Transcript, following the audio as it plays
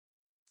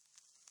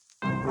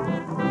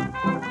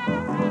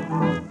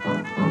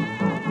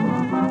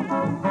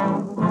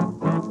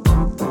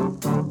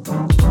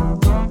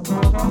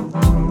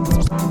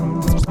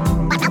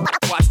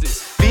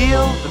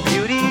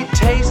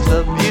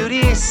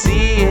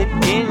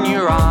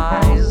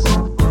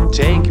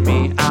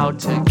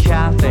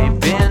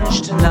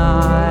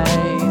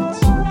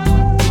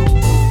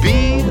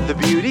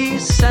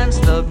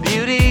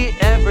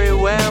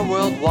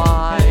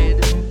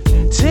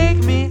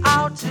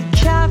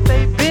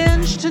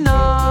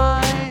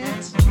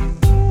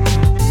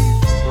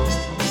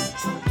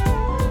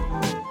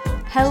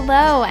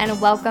Hello, and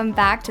welcome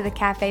back to the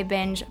Cafe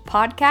Binge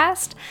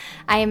podcast.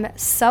 I am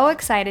so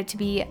excited to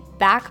be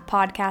back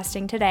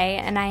podcasting today,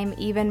 and I am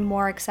even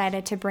more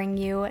excited to bring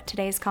you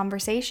today's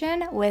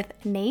conversation with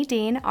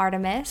Nadine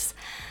Artemis.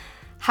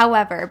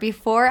 However,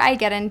 before I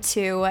get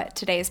into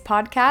today's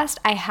podcast,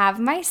 I have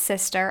my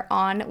sister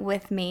on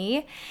with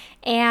me,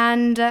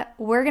 and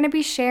we're going to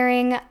be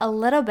sharing a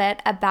little bit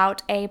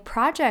about a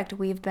project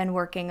we've been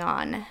working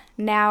on.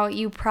 Now,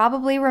 you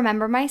probably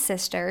remember my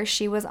sister.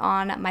 She was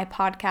on my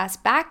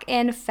podcast back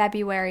in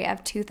February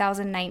of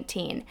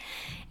 2019,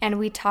 and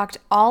we talked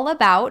all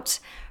about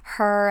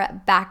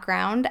her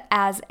background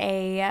as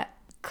a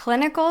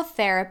clinical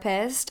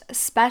therapist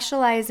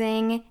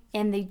specializing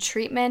in the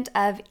treatment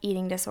of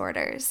eating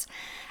disorders.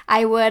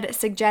 I would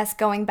suggest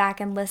going back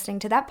and listening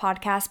to that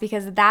podcast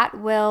because that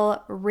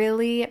will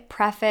really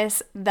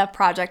preface the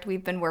project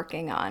we've been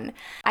working on.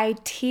 I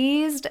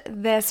teased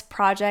this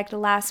project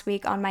last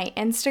week on my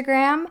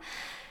Instagram,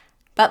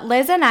 but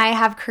Liz and I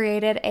have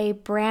created a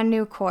brand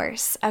new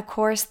course, a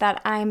course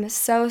that I'm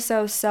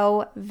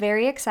so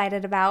very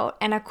excited about,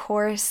 and a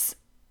course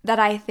that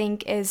I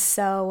think is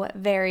so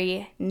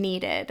very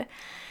needed.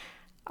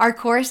 Our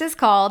course is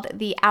called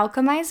The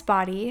Alchemized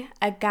Body,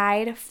 a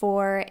guide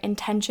for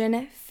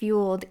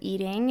intention-fueled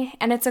eating,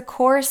 and it's a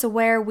course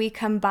where we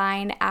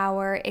combine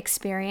our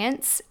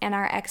experience and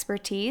our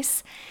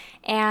expertise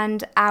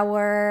and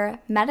our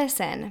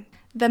medicine.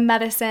 The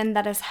medicine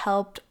that has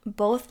helped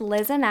both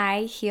Liz and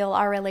I heal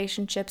our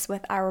relationships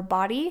with our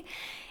body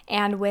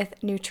and with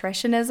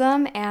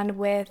nutritionism and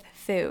with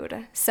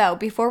food. So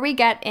before we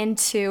get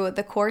into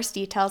the course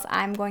details,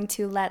 I'm going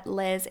to let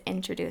Liz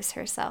introduce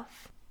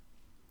herself.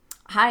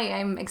 Hi,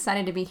 I'm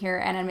excited to be here,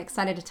 and I'm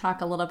excited to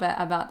talk a little bit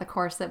about the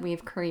course that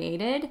we've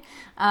created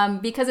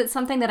because it's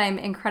something that I'm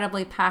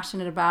incredibly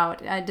passionate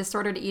about.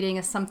 Disordered eating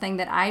is something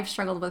that I've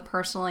struggled with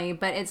personally,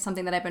 but it's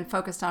something that I've been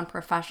focused on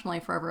professionally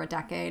for over a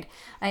decade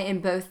in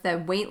both the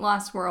weight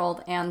loss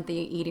world and the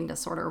eating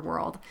disorder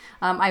world.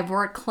 I've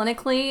worked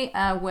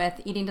clinically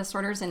with eating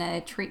disorders in a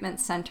treatment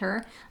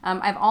center.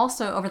 I've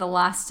also, over the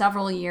last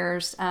several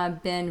years,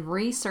 been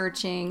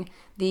researching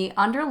the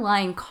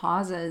underlying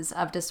causes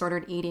of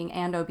disordered eating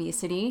and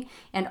obesity,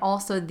 and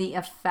also the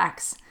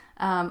effects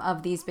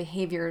of these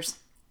behaviors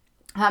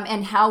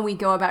and how we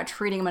go about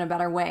treating them in a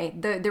better way.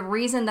 The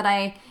reason that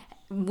I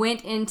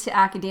went into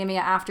academia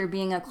after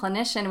being a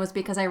clinician was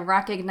because I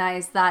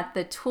recognized that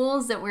the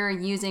tools that we're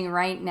using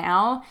right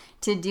now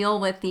to deal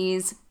with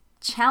these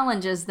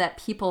challenges that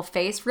people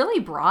face really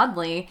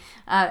broadly.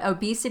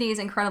 Obesity is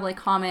incredibly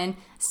common.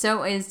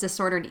 So is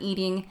disordered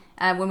eating.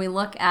 When we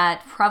look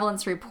at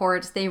prevalence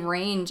reports, they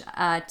range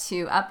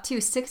to up to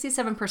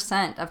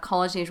 67% of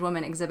college-age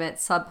women exhibit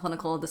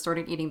subclinical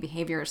disordered eating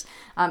behaviors.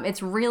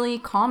 It's really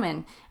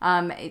common.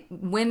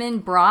 Women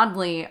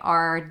broadly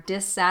are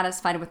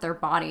dissatisfied with their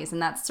bodies,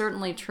 and that's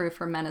certainly true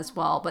for men as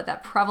well. But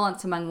that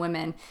prevalence among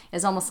women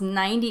is almost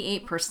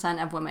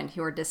 98% of women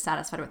who are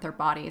dissatisfied with their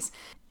bodies.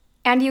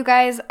 And you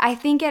guys, I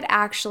think it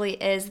actually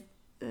is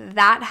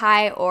that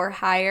high or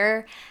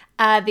higher.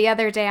 The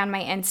other day on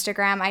my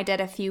Instagram, I did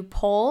a few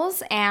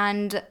polls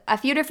and a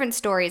few different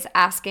stories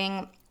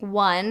asking,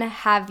 one,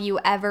 have you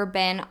ever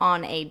been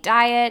on a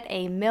diet,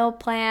 a meal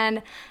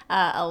plan,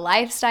 a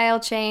lifestyle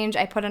change?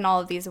 I put in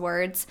all of these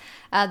words.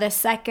 The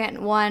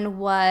second one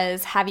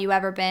was, have you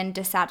ever been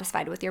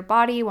dissatisfied with your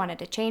body, wanted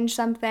to change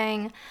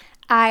something?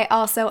 I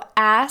also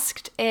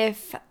asked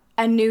if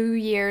a New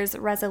Year's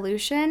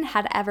resolution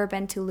had ever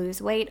been to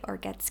lose weight or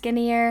get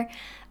skinnier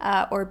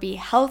or be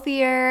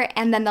healthier.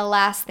 And then the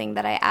last thing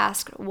that I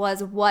asked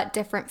was what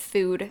different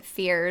food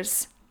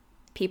fears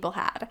people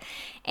had.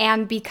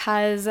 And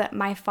because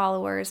my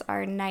followers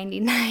are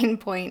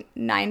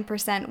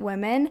 99.9%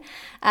 women,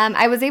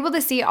 I was able to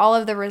see all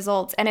of the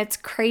results. And it's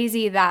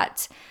crazy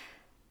that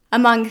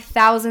among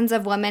thousands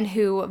of women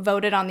who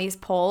voted on these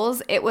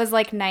polls, it was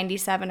like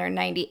 97 or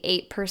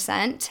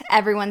 98%.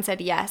 Everyone said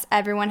yes.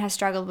 Everyone has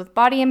struggled with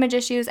body image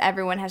issues.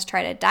 Everyone has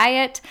tried a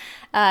diet.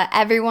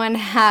 Everyone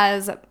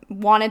has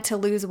wanted to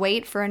lose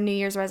weight for a New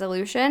Year's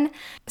resolution.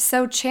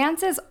 So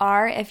chances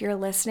are, if you're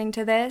listening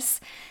to this,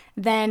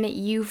 then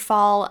you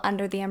fall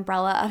under the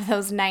umbrella of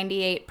those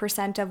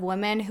 98% of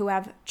women who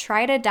have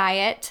tried a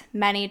diet,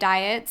 many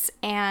diets,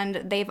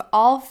 and they've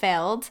all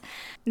failed.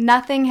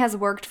 Nothing has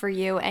worked for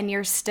you, and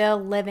you're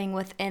still living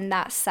within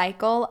that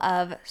cycle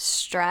of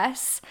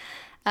stress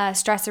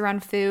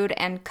around food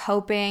and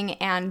coping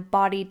and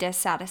body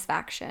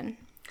dissatisfaction.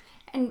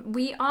 And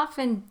we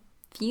often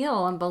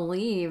feel and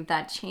believe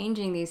that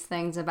changing these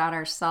things about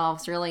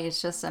ourselves really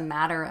is just a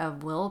matter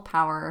of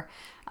willpower.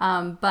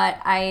 But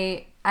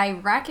I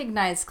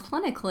recognize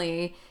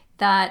clinically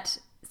that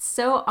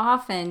so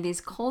often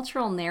these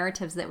cultural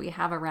narratives that we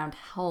have around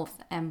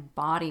health and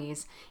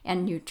bodies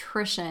and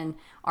nutrition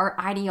are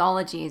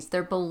ideologies,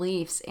 they're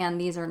beliefs, and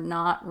these are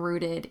not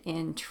rooted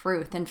in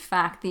truth. In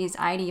fact, these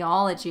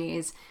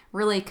ideologies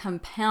really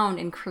compound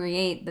and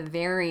create the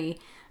very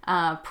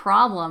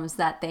problems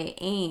that they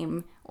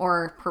aim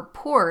or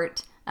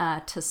purport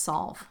to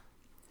solve.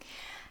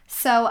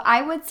 So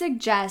I would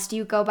suggest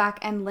you go back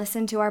and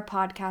listen to our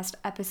podcast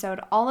episode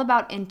all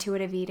about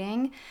intuitive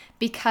eating,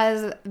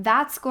 because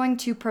that's going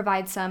to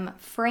provide some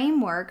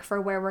framework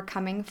for where we're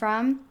coming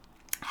from.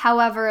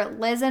 However,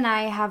 Liz and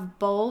I have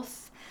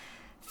both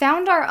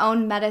found our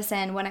own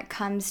medicine when it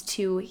comes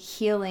to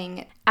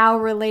healing our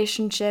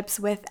relationships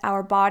with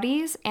our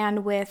bodies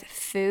and with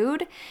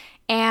food,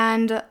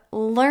 and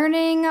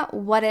learning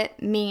what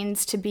it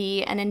means to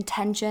be an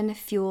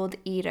intention-fueled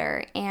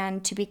eater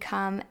and to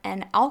become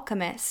an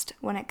alchemist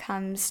when it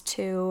comes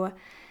to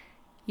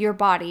your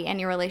body and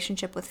your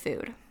relationship with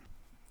food.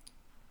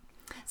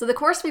 So the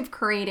course we've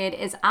created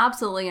is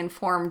absolutely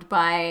informed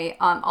by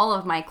all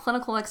of my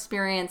clinical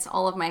experience,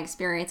 all of my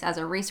experience as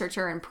a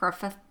researcher and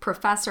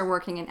professor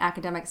working in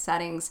academic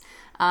settings,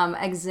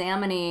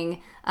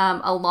 examining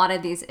a lot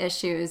of these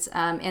issues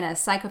in a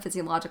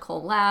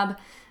psychophysiological lab.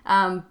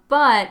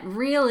 But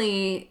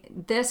really,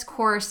 this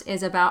course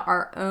is about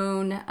our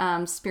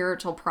own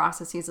spiritual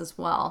processes as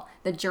well.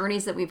 The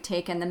journeys that we've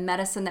taken, the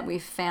medicine that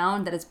we've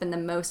found that has been the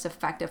most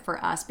effective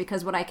for us.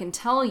 Because what I can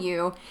tell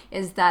you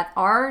is that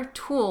our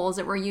tools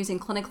that we're using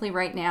clinically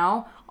right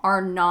now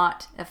are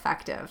not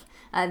effective.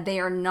 They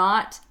are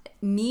not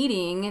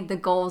meeting the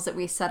goals that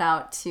we set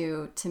out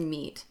to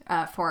meet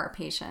for our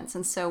patients.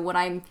 And so what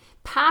I'm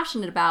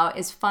passionate about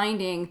is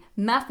finding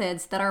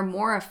methods that are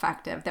more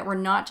effective, that we're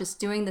not just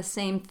doing the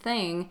same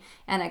thing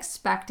and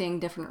expecting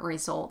different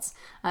results.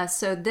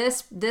 So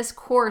this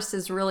course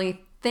is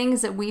really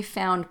things that we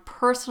found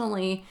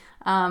personally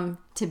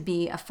to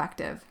be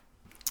effective.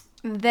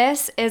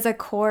 This is a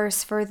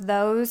course for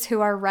those who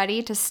are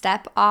ready to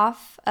step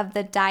off of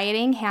the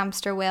dieting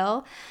hamster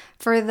wheel,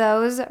 for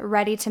those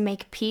ready to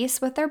make peace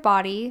with their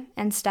body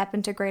and step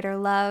into greater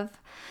love,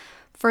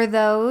 for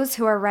those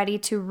who are ready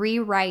to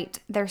rewrite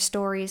their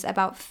stories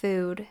about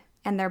food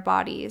and their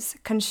bodies,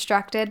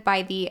 constructed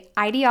by the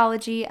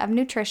ideology of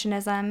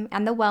nutritionism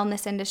and the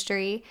wellness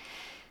industry.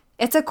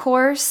 It's a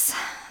course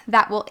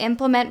that will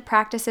implement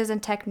practices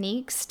and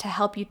techniques to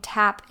help you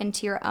tap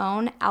into your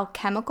own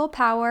alchemical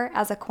power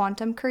as a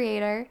quantum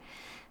creator.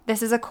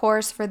 This is a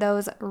course for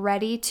those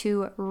ready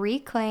to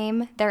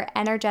reclaim their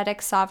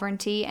energetic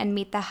sovereignty and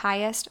meet the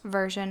highest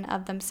version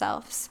of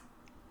themselves.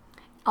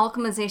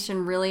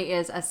 Alchemization really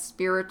is a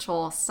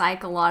spiritual,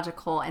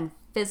 psychological, and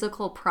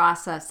physical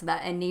process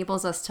that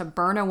enables us to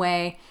burn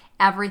away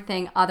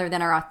everything other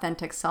than our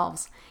authentic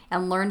selves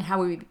and learn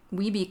how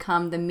we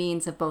become the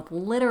means of both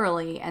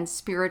literally and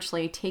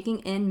spiritually taking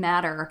in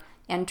matter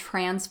and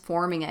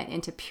transforming it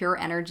into pure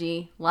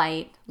energy,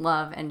 light,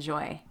 love, and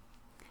joy.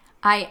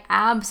 I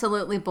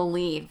absolutely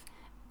believe,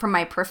 from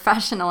my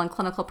professional and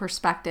clinical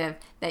perspective,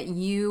 that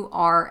you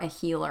are a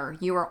healer.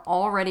 You are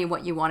already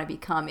what you want to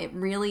become. It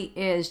really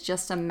is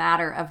just a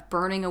matter of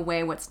burning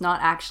away what's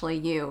not actually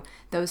you,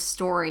 those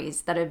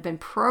stories that have been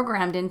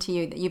programmed into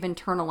you that you've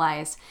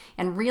internalized,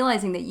 and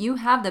realizing that you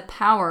have the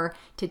power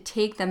to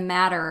take the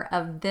matter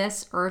of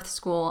this earth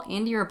school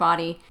into your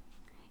body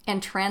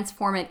and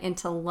transform it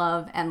into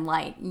love and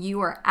light.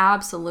 You are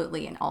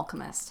absolutely an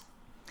alchemist.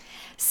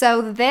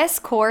 So this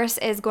course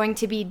is going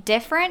to be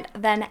different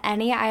than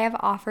any I have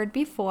offered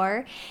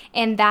before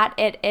in that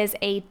it is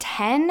a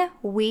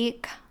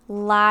 10-week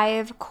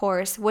live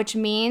course, which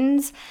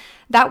means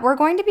that we're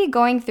going to be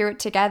going through it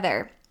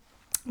together.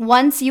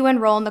 Once you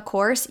enroll in the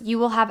course, you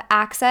will have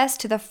access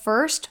to the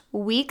first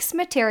week's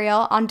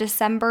material on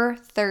December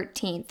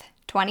 13th,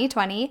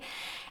 2020.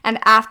 And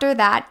after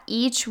that,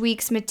 each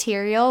week's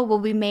material will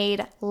be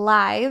made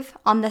live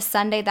on the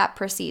Sunday that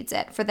precedes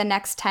it for the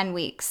next 10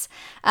 weeks.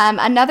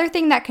 Another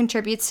thing that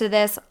contributes to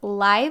this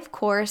live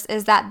course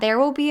is that there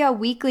will be a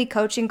weekly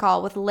coaching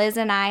call with Liz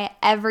and I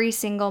every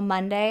single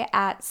Monday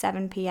at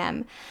 7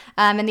 p.m.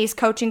 And these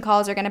coaching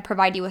calls are going to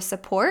provide you with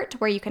support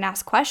where you can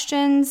ask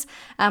questions,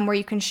 where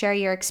you can share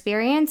your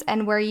experience,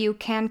 and where you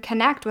can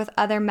connect with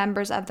other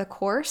members of the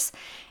course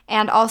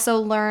and also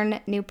learn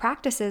new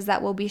practices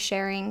that we'll be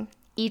sharing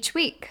each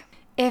week.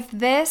 If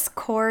this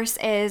course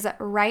is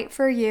right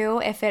for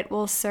you, if it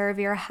will serve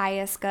your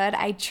highest good,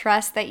 I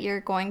trust that you're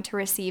going to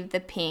receive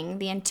the ping,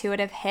 the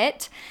intuitive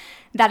hit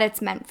that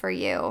it's meant for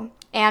you.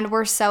 And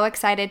we're so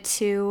excited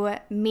to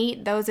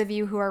meet those of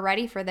you who are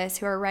ready for this,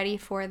 who are ready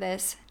for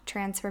this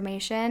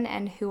transformation,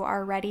 and who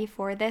are ready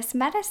for this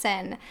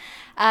medicine.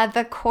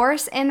 The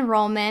course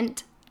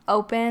enrollment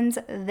opens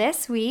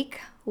this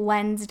week,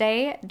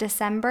 Wednesday,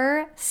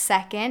 December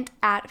 2nd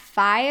at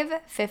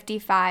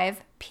 5:55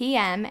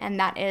 p.m., and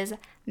that is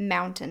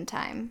Mountain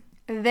Time.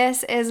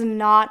 This is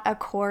not a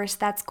course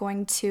that's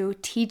going to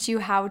teach you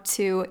how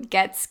to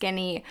get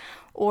skinny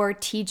or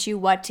teach you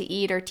what to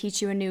eat or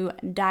teach you a new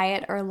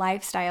diet or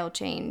lifestyle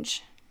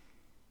change.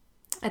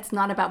 It's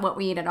not about what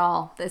we eat at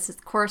all. This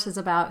course is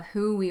about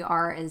who we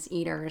are as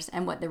eaters,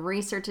 and what the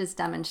research is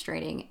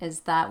demonstrating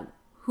is that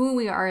who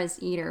we are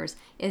as eaters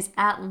is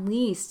at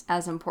least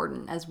as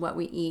important as what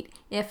we eat,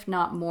 if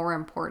not more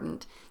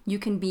important. You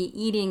can be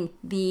eating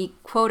the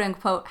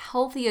quote-unquote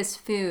healthiest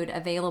food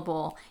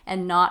available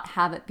and not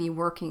have it be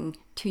working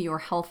to your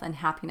health and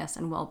happiness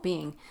and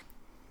well-being.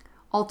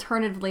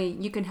 Alternatively,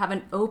 you can have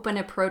an open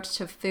approach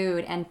to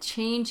food and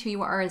change who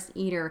you are as an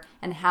eater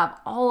and have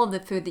all of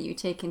the food that you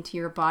take into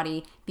your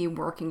body be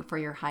working for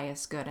your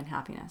highest good and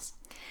happiness.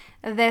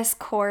 This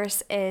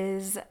course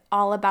is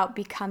all about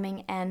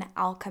becoming an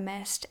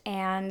alchemist,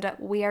 and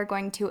we are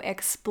going to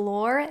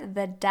explore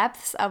the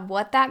depths of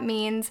what that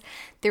means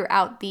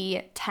throughout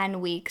the 10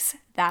 weeks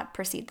that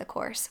precede the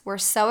course. We're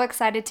so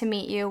excited to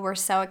meet you. We're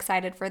so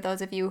excited for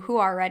those of you who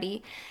are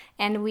ready,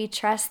 and we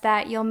trust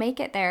that you'll make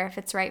it there if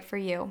it's right for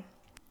you.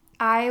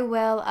 I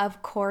will,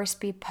 of course,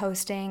 be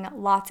posting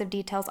lots of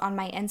details on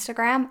my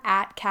Instagram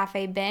at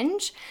Cafe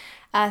Binge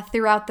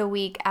throughout the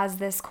week as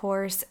this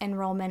course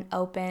enrollment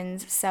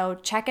opens. So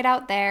check it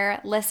out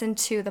there. Listen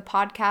to the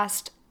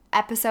podcast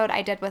episode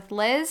I did with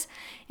Liz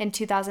in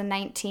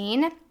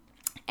 2019.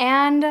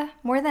 And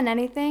more than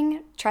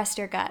anything, trust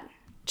your gut.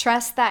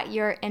 Trust that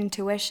your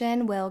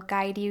intuition will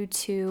guide you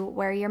to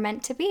where you're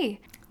meant to be.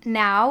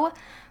 Now,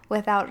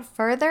 without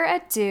further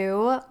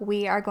ado,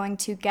 we are going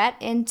to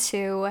get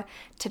into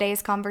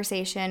today's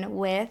conversation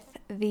with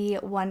the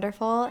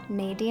wonderful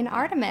Nadine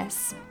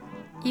Artemis.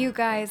 You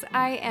guys,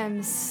 I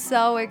am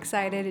so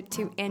excited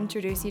to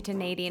introduce you to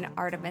Nadine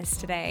Artemis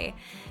today.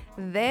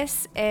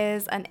 This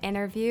is an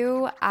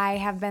interview I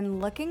have been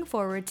looking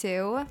forward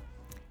to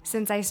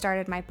since I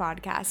started my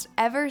podcast.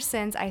 Ever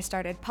since I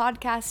started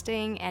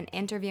podcasting and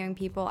interviewing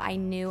people, I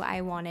knew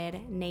I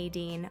wanted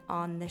Nadine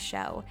on the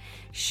show.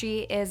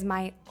 She is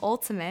my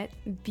ultimate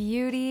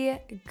beauty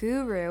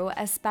guru,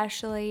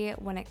 especially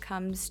when it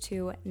comes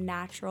to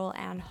natural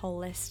and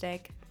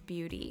holistic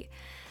beauty.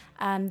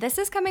 This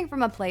is coming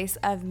from a place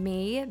of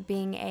me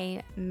being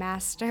a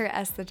master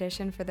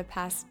esthetician for the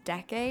past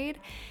decade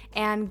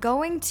and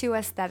going to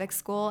aesthetic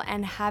school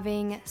and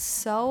having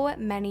so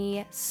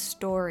many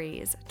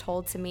stories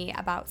told to me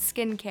about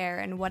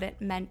skincare and what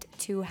it meant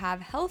to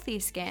have healthy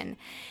skin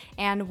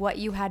and what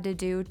you had to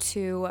do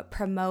to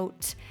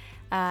promote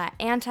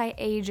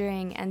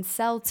anti-aging and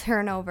cell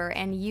turnover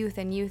and youth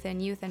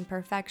and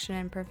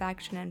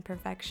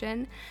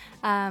perfection.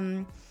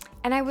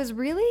 And I was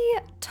really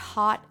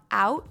taught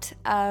out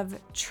of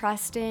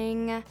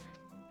trusting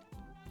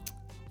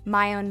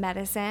my own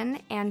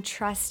medicine and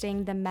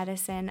trusting the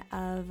medicine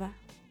of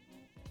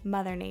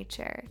Mother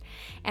Nature.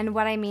 And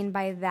what I mean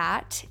by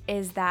that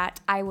is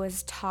that I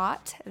was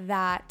taught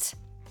that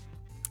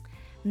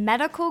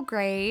medical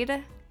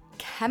grade,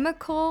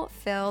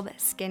 chemical-filled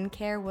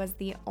skincare was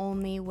the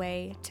only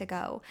way to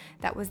go.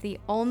 That was the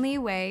only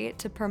way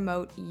to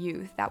promote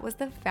youth. That was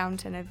the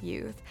fountain of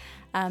youth.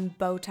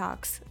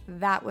 Botox,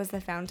 that was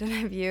the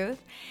fountain of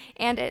youth.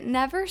 And it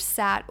never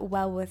sat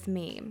well with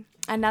me.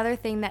 Another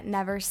thing that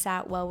never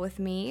sat well with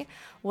me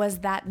was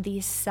that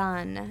the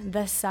sun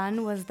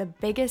was the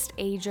biggest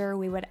ager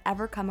we would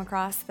ever come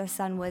across. The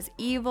sun was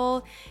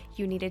evil.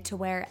 You needed to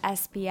wear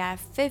SPF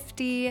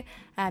 50.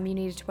 You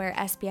needed to wear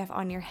SPF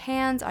on your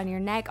hands, on your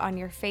neck, on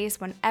your face.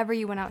 Whenever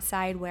you went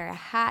outside, wear a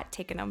hat,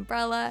 take an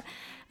umbrella.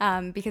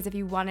 Because if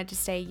you wanted to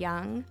stay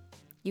young,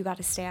 you got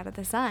to stay out of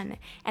the sun.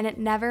 And it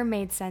never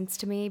made sense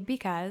to me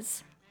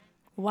because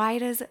why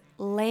does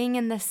laying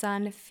in the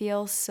sun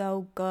feel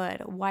so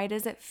good? Why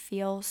does it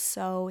feel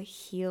so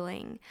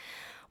healing?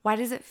 Why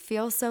does it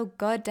feel so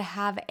good to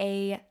have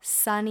a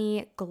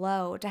sunny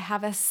glow, to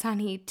have a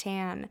sunny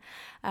tan?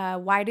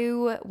 Why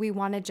do we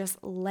want to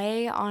just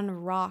lay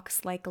on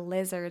rocks like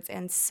lizards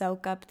and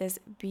soak up this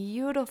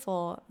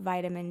beautiful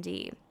vitamin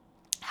D?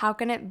 How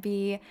can it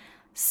be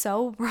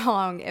so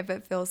wrong if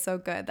it feels so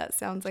good? That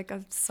sounds like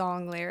a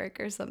song lyric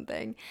or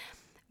something.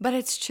 But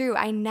it's true.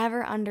 I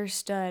never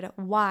understood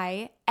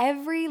why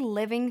every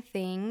living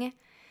thing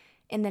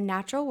in the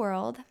natural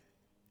world,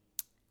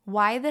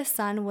 why the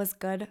sun was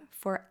good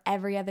for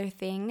every other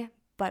thing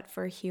but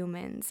for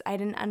humans. I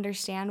didn't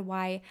understand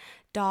why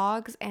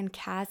dogs and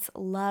cats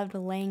loved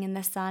laying in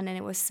the sun and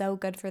it was so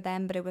good for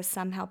them, but it was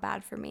somehow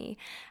bad for me.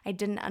 I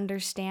didn't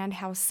understand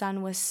how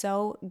sun was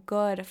so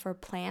good for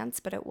plants,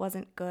 but it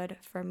wasn't good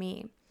for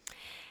me.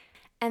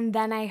 And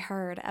then I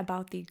heard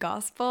about the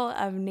Gospel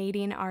of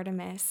Nadine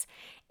Artemis,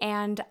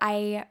 and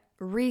I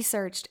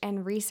researched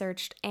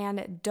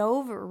and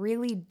dove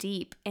really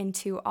deep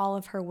into all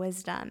of her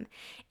wisdom.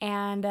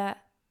 And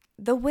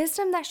the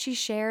wisdom that she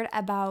shared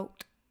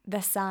about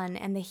the sun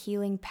and the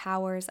healing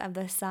powers of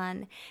the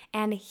sun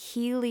and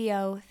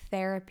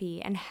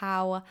heliotherapy, and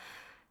how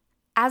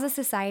as a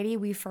society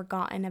we've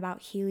forgotten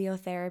about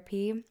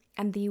heliotherapy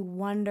and the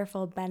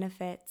wonderful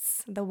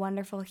benefits, the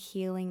wonderful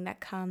healing that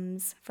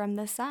comes from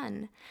the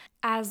sun.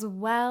 As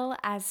well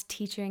as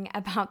teaching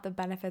about the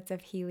benefits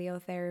of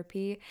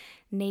heliotherapy,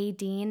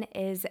 Nadine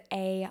is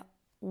a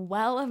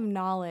well of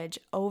knowledge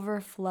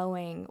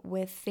overflowing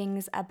with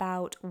things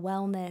about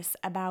wellness,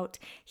 about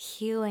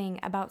healing,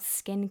 about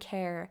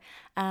skincare,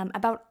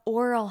 about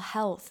oral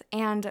health,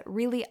 and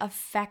really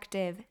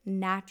effective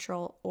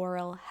natural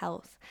oral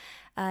health.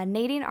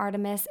 Nadine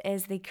Artemis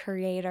is the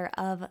creator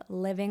of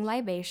Living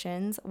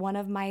Libations, one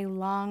of my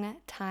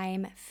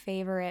long-time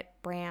favorite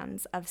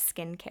brands of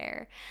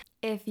skincare.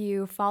 If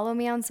you follow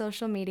me on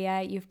social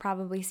media, you've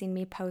probably seen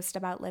me post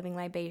about Living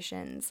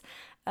Libations.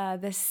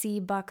 the sea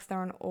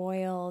buckthorn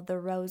oil, the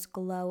rose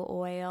glow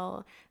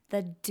oil,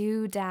 the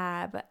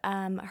doodab,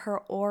 her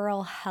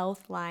oral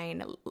health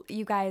line.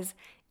 You guys,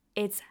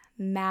 it's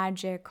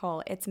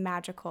magical. It's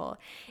magical.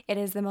 It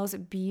is the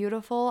most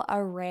beautiful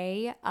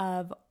array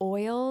of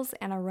oils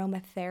and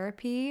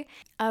aromatherapy,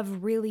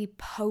 of really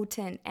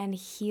potent and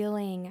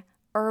healing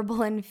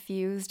herbal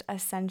infused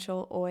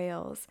essential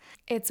oils.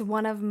 It's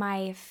one of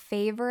my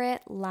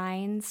favorite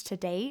lines to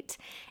date,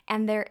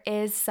 and there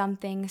is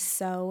something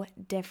so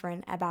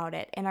different about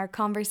it. In our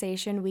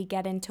conversation, we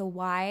get into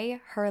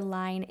why her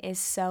line is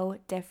so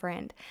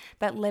different,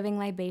 but Living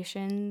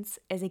Libations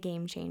is a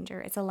game changer.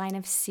 It's a line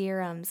of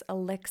serums,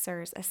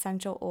 elixirs,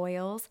 essential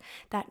oils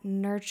that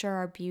nurture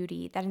our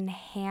beauty, that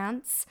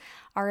enhance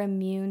our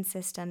immune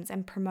systems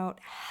and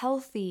promote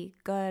healthy,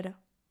 good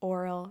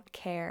oral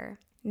care.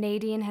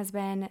 Nadine has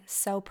been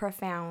so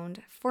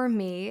profound for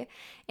me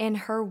in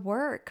her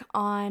work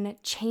on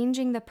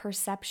changing the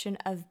perception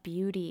of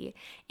beauty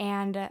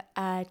and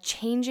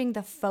changing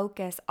the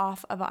focus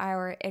off of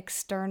our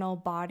external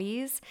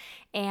bodies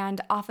and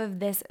off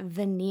of this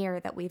veneer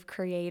that we've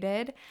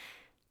created.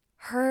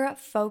 Her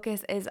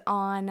focus is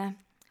on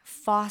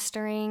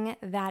fostering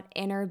that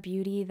inner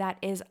beauty that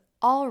is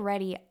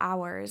already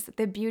ours.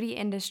 The beauty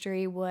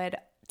industry would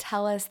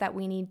tell us that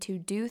we need to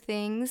do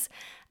things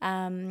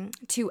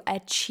to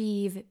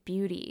achieve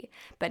beauty.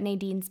 But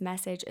Nadine's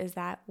message is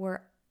that we're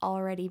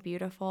already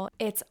beautiful.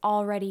 It's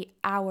already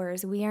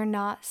ours. We are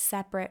not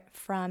separate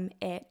from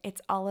it.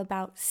 It's all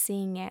about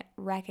seeing it,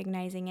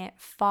 recognizing it,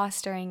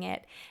 fostering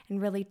it,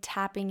 and really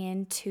tapping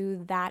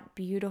into that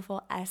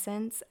beautiful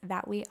essence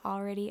that we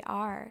already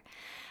are.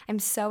 I'm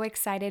so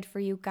excited for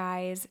you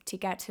guys to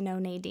get to know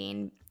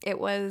Nadine. It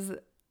was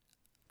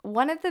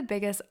one of the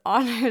biggest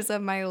honors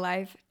of my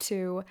life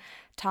to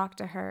talk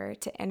to her,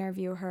 to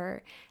interview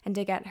her, and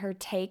to get her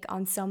take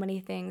on so many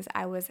things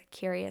I was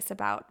curious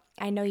about.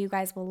 I know you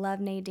guys will love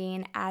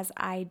Nadine as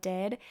I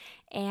did,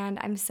 and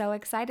I'm so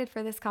excited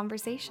for this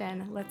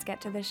conversation. Let's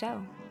get to the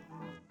show.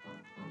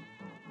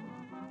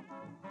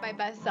 My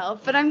best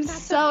self, but I'm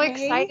so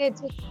excited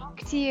to talk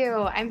to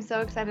you. I'm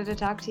so excited to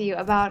talk to you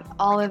about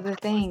all of the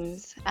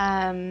things.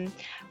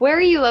 Where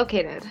are you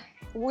located?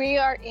 We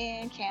are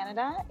in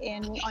Canada,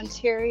 in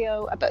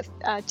Ontario, about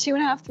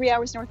 2.5, 3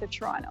 hours north of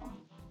Toronto.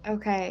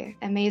 Okay,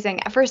 amazing.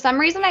 For some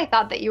reason, I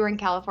thought that you were in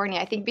California.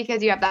 I think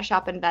because you have that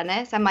shop in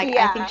Venice. I'm like,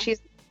 I think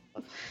she's...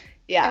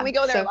 Yeah. And we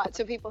go there a lot,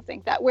 so people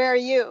think that. Where are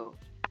you?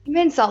 I'm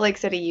in Salt Lake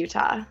City,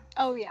 Utah.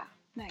 Oh, yeah.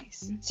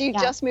 Nice. So you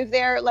just moved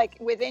there, like,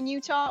 within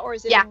Utah, or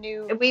is it a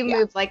new... We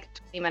moved, like,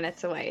 20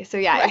 minutes away. So,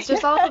 yeah, It's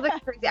just all of the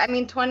crazy... I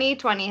mean,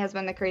 2020 has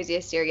been the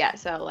craziest year yet,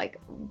 so, like,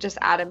 just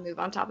add a move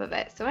on top of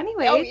it. So,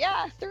 anyway. Oh,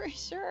 yeah,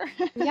 sure.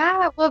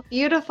 Yeah, well,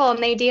 beautiful.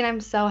 Nadine, I'm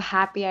so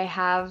happy I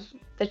have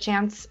the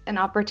chance and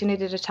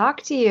opportunity to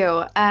talk to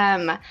you.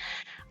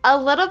 A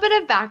little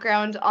bit of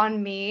background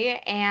on me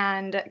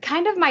and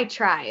kind of my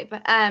tribe.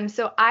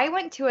 So, I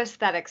went to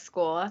aesthetic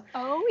school.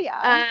 Oh,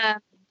 yeah.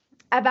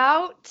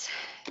 About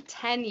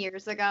 10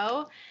 years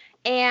ago,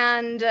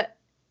 and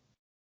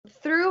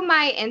through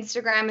my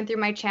Instagram and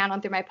through my channel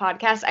and through my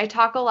podcast, I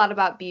talk a lot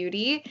about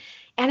beauty,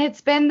 and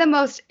it's been the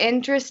most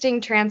interesting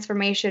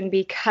transformation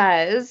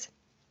because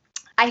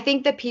I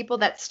think the people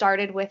that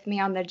started with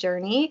me on the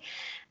journey,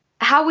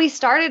 how we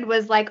started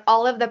was like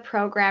all of the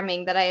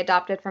programming that I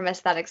adopted from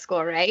aesthetic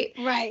school, right?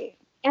 Right.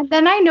 And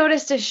then I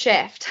noticed a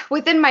shift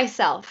within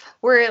myself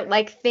where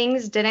like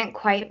things didn't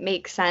quite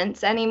make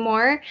sense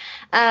anymore.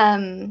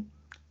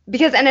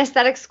 Because in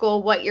aesthetic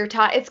school, what you're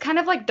taught, it's kind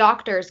of like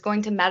doctors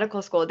going to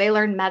medical school. They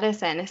learn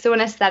medicine. So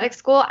in aesthetic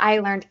school, I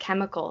learned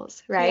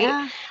chemicals,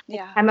 right?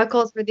 Yeah.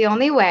 Chemicals were the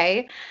only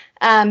way.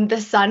 The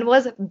sun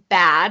was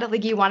bad.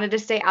 Like you wanted to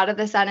stay out of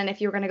the sun. And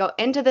if you were going to go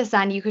into the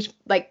sun, you could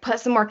like put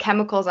some more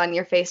chemicals on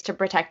your face to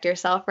protect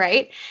yourself,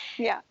 right?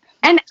 Yeah.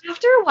 And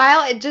after a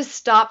while, it just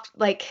stopped.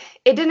 Like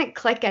it didn't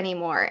click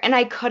anymore. And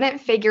I couldn't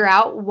figure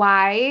out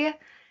why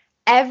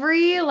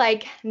every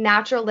like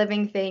natural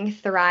living thing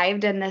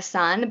thrived in the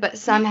sun, but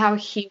somehow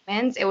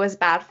humans, it was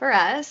bad for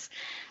us.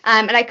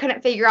 And I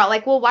couldn't figure out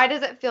like, well, why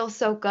does it feel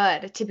so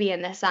good to be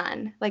in the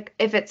sun? Like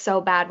if it's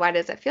so bad, why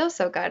does it feel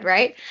so good?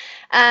 Right.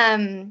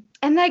 And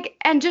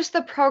just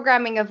the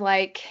programming of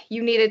like,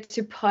 you needed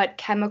to put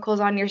chemicals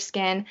on your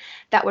skin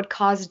that would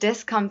cause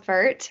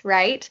discomfort.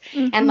 Right.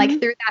 Mm-hmm. And like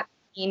through that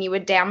pain, you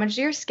would damage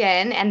your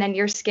skin, and then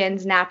your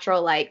skin's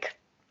natural, like,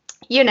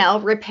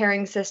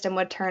 repairing system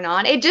would turn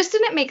on. It just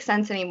didn't make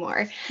sense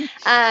anymore.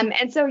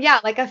 And so, yeah,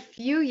 like a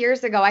few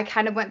years ago, I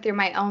kind of went through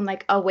my own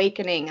like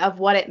awakening of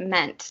what it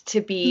meant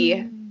to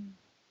be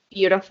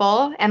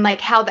beautiful, and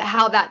like how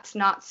that's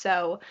not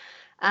so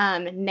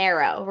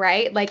narrow,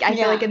 right? Like I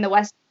feel like in the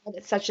West,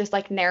 it's such just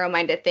like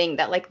narrow-minded thing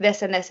that like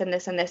this and this and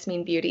this and this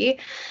mean beauty.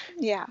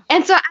 Yeah.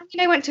 And so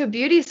I went to a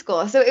beauty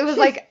school. So it was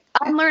like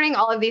I'm learning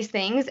all of these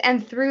things.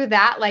 And through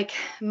that, like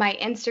my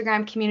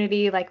Instagram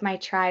community, like my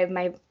tribe,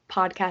 my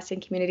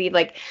podcasting community,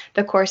 like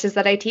the courses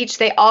that I teach,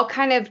 they all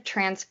kind of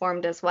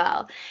transformed as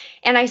well.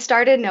 And I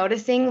started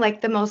noticing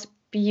like the most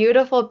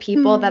beautiful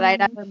people that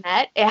I'd ever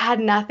met. It had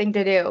nothing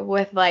to do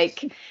with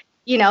like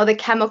you know, the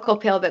chemical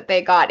peel that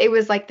they got. It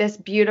was like this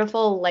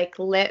beautiful, like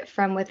lit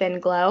from within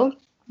glow.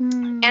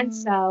 And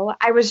so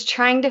I was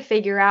trying to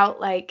figure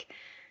out like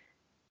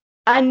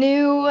a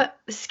new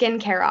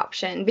skincare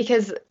option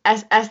because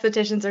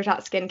estheticians are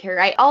taught skincare,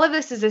 right? All of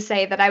this is to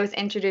say that I was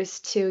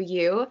introduced to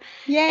you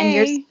and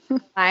your Yay.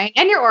 line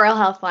and your oral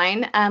health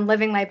line,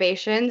 Living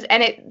Libations,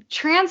 and it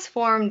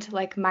transformed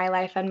like my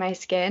life and my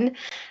skin.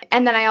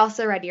 And then I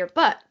also read your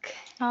book.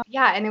 Oh.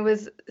 Yeah, and it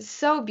was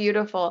so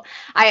beautiful.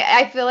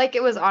 I feel like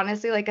it was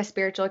honestly like a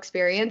spiritual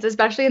experience,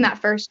 especially in that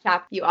first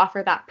chapter. You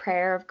offer that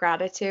prayer of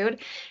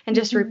gratitude and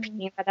just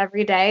repeating that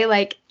every day.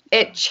 Like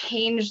it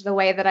changed the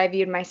way that I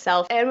viewed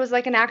myself. It was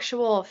like an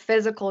actual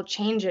physical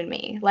change in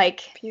me.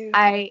 Like Beautiful.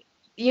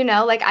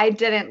 like I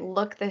didn't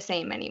look the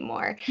same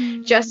anymore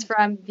just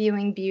from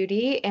viewing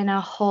beauty in a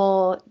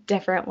whole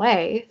different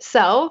way.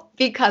 So,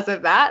 because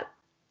of that,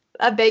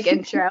 a big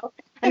intro.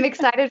 I'm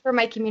excited for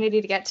my community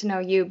to get to know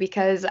you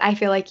because I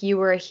feel like you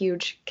were a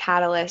huge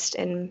catalyst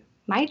in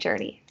my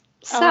journey.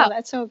 So, Oh,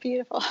 that's so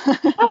beautiful.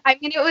 I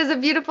mean, it was a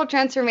beautiful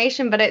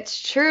transformation, but it's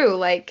true.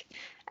 Like,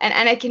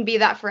 and it can be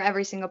that for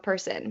every single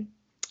person.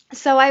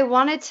 So I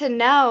wanted to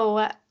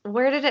know,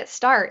 where did it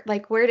start?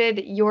 Like, where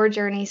did your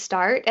journey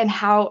start and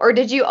how, or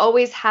did you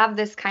always have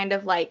this kind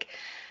of like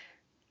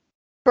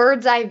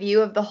bird's eye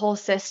view of the whole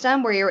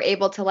system where you were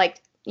able to like,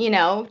 you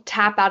know,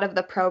 tap out of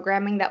the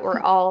programming that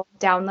we're all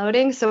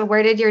downloading? So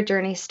where did your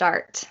journey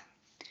start?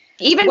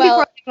 Even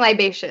before Well,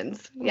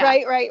 libations.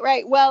 Yeah.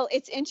 right. Well,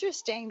 it's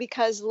interesting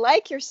because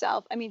like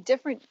yourself, I mean,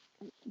 different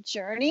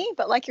journey,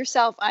 but like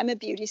yourself, I'm a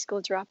beauty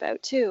school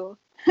dropout too.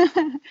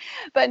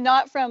 But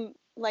not from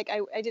like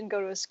I didn't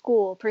go to a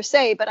school per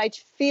se, but I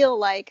feel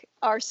like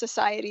our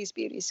society's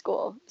beauty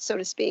school, so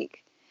to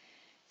speak.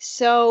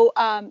 So,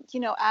 you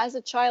know, as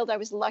a child, I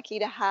was lucky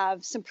to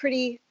have some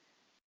pretty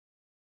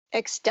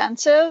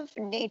extensive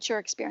nature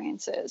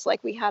experiences.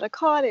 Like we had a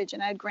cottage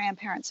and I had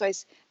grandparents. So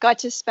got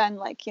to spend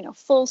like, you know,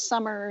 full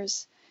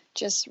summers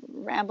just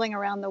rambling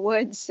around the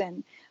woods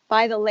and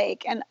by the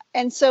lake.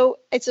 And so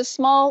it's a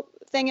small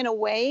thing in a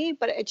way,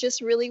 but it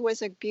just really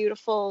was a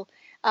beautiful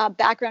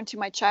background to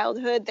my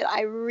childhood that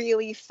I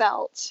really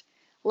felt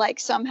like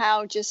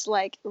somehow just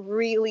like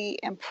really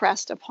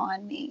impressed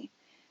upon me.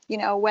 You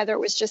know, whether it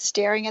was just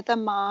staring at the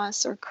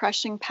moss or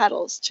crushing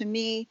petals, to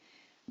me,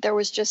 there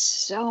was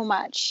just so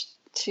much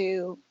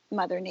to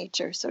Mother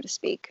Nature, so to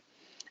speak.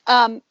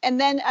 And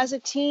then as a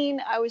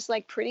teen, I was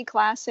like pretty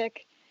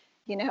classic.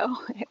 You know,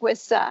 it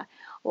was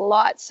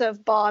lots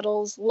of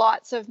bottles,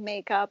 lots of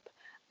makeup,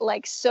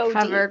 like so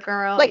Cover deep.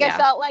 girl. Like I Yeah.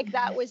 felt like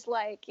that was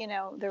like, you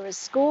know, there was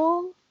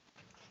school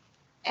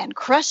and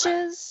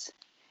crushes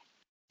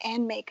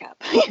and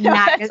makeup. You know,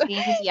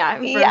 Magazines. Yeah,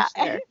 for yeah.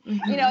 sure.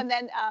 You know, and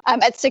then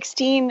at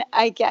 16,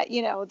 I get,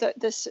 you know,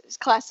 this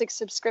classic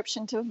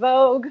subscription to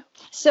Vogue.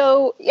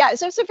 So, yeah,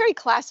 so it's a very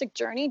classic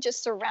journey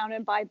just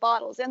surrounded by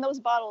bottles. And those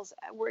bottles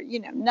were, you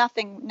know,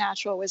 nothing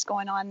natural was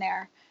going on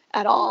there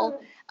at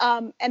all.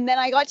 And then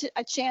I got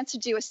a chance to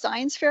do a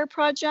science fair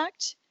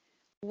project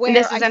And where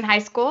this was in high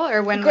school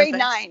or when was grade this?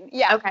 9,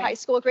 yeah, Okay. high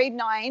school, grade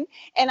 9.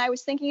 And I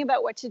was thinking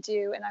about what to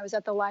do, and I was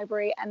at the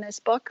library, and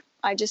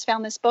I just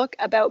found this book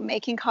about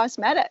making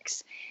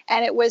cosmetics,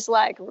 and it was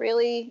like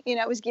really, you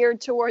know, it was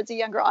geared towards a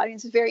younger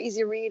audience. It's very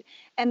easy to read,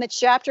 and the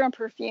chapter on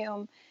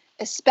perfume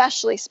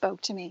especially spoke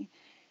to me,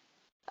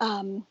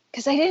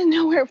 because I didn't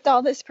know where, with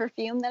all this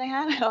perfume that I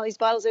had all these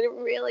bottles, I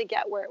didn't really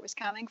get where it was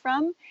coming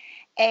from.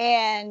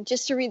 And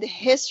just to read the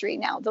history.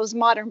 Now, those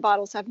modern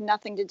bottles have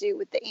nothing to do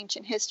with the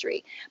ancient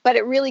history, but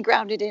it really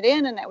grounded it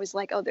in. And I was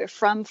like, oh, they're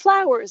from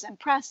flowers and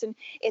pressed, and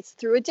it's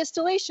through a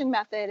distillation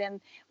method, and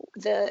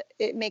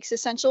it makes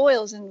essential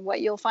oils. And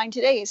what you'll find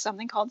today is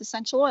something called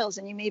essential oils,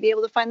 and you may be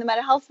able to find them at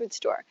a health food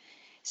store.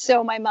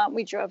 So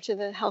we drove to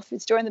the health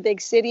food store in the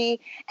big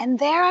city, and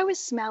there I was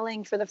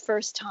smelling for the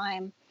first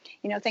time,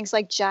 you know, things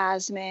like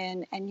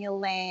jasmine and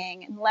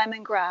ylang and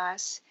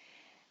lemongrass.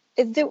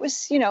 It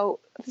was, you know,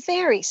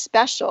 very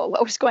special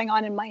what was going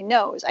on in my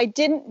nose. I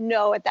didn't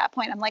know at that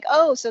point. I'm like,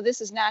 oh, so this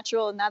is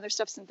natural and other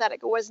stuff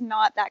synthetic. It was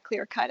not that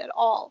clear cut at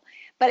all,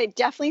 but it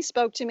definitely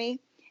spoke to me,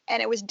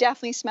 and it was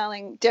definitely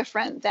smelling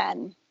different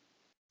than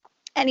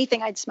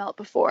anything I'd smelled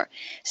before.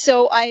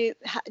 So I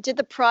did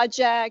the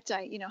project.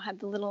 I, you know, had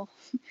the little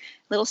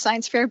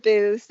science fair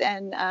booth,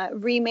 and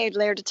remade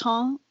L'air de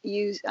Temps,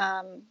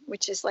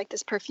 which is like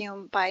this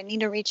perfume by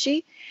Nina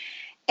Ricci.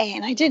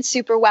 And I did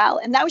super well.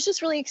 And that was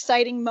just really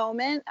exciting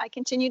moment. I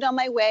continued on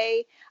my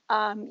way.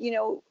 You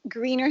know,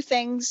 greener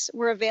things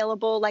were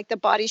available, like the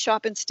Body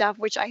Shop and stuff,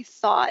 which I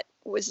thought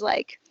was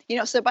like, you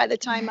know, so by the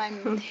time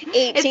I'm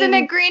 18. It's in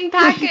a green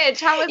package.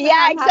 How was it?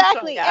 Yeah,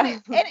 exactly. Yeah.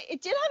 And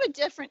it did have a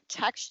different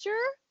texture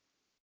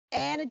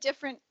and a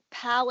different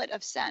palette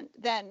of scent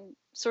than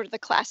sort of the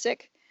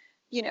classic,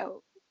 you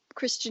know,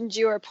 Christian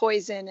Dior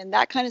Poison and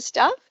that kind of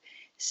stuff.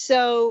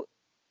 So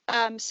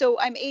so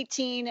I'm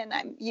 18 and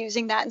I'm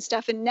using that and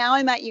stuff. And now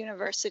I'm at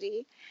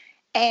university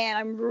and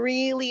I'm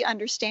really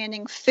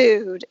understanding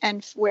food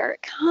and where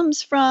it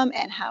comes from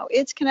and how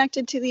it's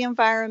connected to the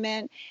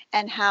environment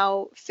and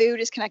how food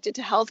is connected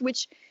to health,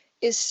 which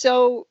is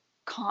so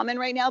common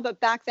right now, but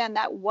back then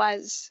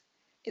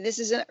this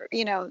is,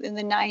 you know, in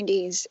the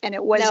 90s, and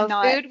it was No,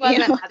 not, food you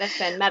wasn't know,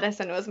 medicine.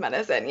 Medicine was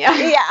medicine.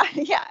 Yeah.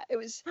 yeah, it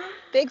was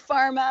big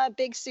pharma,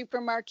 big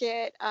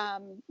supermarket,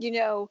 you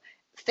know,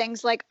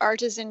 things like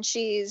artisan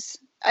cheese.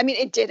 I mean,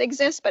 it did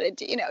exist, but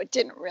it, you know, it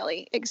didn't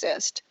really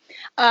exist.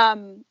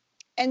 Um,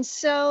 and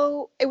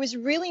so it was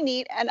really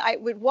neat. And I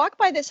would walk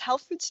by this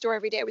health food store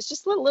every day. It was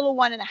just a little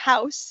one in a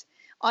house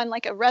on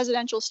like a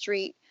residential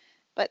street.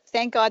 But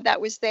thank God that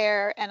was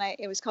there. And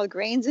it was called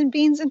Grains and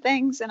Beans and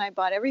Things. And I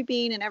bought every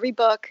bean and every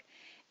book.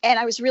 And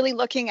I was really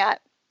looking at,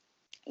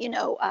 you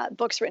know,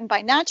 books written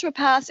by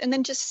naturopaths, and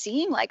then just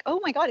seeing like, oh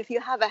my God, if you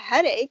have a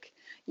headache,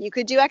 you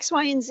could do X,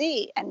 Y, and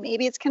Z, and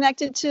maybe it's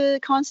connected to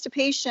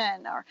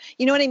constipation, or,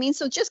 you know what I mean?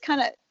 So just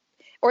kind of,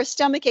 or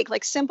stomach ache,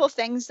 like simple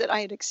things that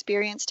I had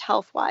experienced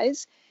health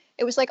wise.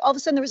 It was like all of a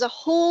sudden there was a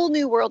whole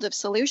new world of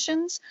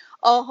solutions,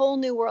 a whole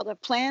new world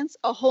of plants,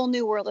 a whole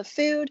new world of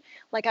food.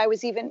 Like I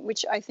was even,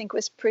 which I think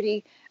was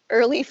pretty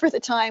early for the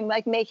time,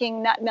 like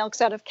making nut milks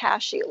out of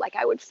cashew. Like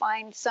I would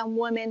find some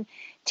woman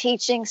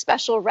teaching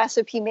special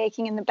recipe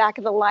making in the back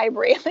of the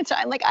library at the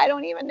time. Like I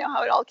don't even know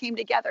how it all came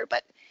together,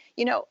 but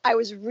you know, I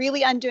was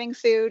really undoing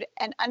food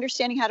and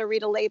understanding how to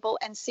read a label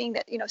and seeing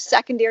that, you know,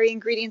 secondary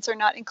ingredients are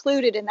not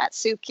included in that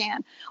soup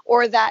can,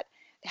 or that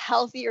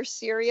healthier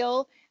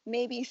cereal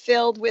may be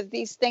filled with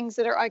these things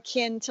that are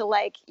akin to,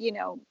 like, you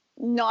know,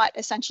 not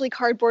essentially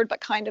cardboard,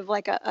 but kind of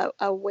like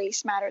a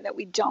waste matter that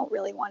we don't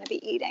really want to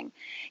be eating,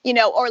 you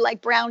know, or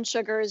like brown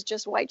sugar is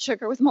just white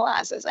sugar with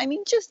molasses. I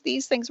mean, just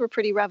these things were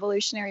pretty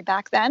revolutionary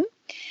back then.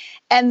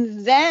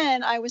 And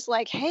then I was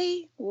like,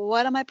 hey,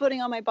 what am I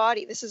putting on my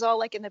body? This is all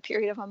like in the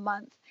period of a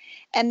month.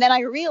 And then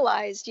I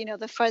realized, you know,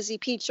 the fuzzy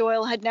peach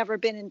oil had never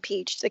been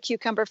impeached. The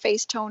cucumber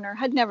face toner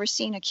had never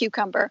seen a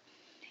cucumber.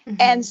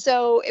 And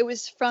so it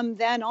was from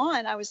then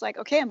on, I was like,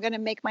 okay, I'm going to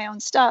make my own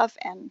stuff.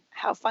 And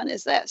how fun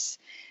is this?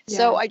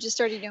 So Yeah. I just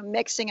started, you know,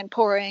 mixing and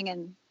pouring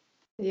and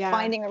Yeah.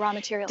 finding the raw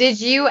materials. Did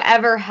you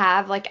ever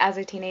have, like, as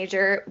a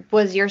teenager,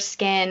 was your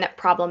skin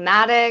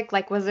problematic?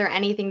 Like, was there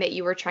anything that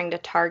you were trying to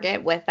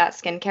target with that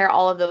skincare,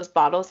 all of those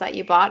bottles that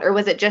you bought? Or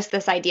was it just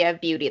this idea of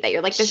beauty that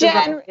you're like, this is what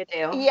I'm going to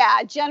do?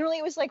 Yeah, generally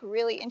it was like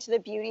really into the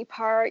beauty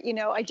part. You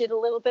know, I did a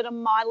little bit of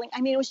modeling. I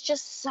mean, it was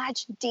just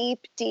such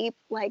deep, deep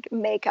like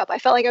makeup. I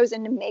felt like I was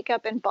into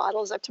makeup and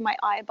bottles up to my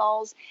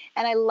eyeballs.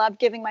 And I loved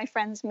giving my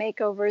friends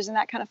makeovers and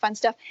that kind of fun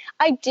stuff.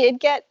 I did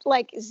get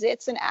like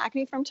zits and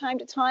acne from time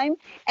to time.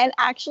 And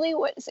actually,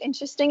 what's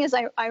interesting is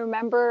I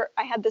remember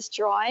I had this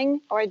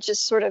drawing, or I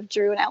just sort of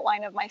drew an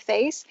outline of my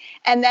face.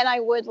 And then I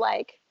would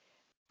like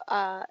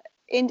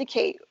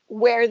indicate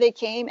where they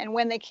came and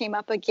when they came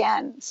up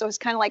again. So it's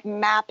kind of like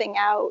mapping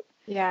out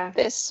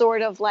this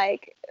sort of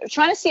like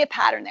trying to see a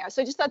pattern there.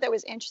 So I just thought that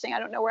was interesting. I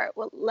don't know where it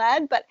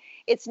led, but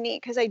it's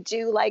neat because I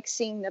do like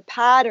seeing the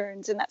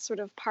patterns, and that's sort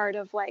of part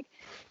of like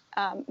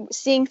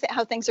seeing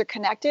how things are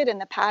connected, and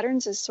the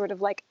patterns is sort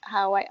of like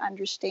how I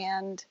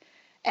understand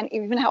and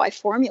even how I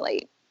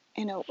formulate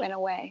in a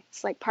way.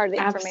 It's like part of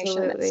the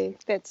information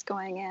that's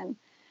going in.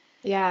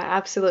 Yeah,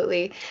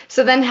 absolutely.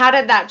 So then how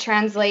did that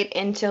translate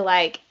into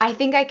like, I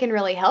think I can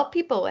really help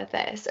people with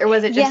this? Or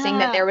was it just saying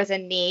that there was a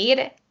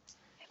need?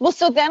 Well,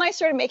 so then I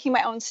started making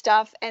my own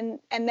stuff, and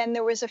then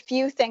there was a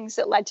few things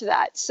that led to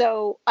that.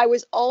 So I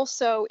was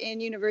also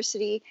in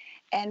university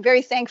and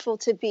very thankful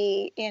to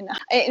be in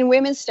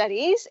women's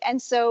studies.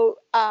 And so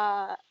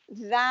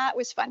that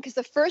was fun because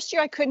the first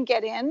year I couldn't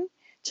get in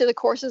to the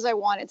courses I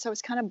wanted. So I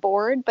was kind of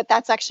bored, but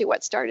that's actually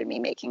what started me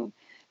making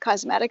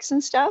cosmetics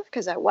and stuff,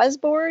 because I was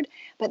bored.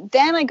 But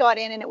then I got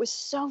in and it was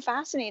so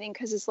fascinating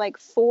because it's like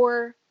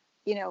for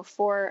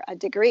a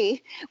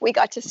degree, we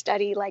got to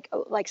study like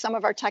some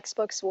of our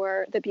textbooks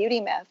were The Beauty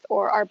Myth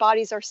or Our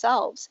Bodies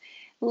Ourselves,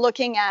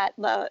 looking at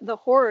the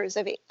horrors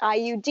of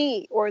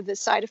IUD or the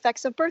side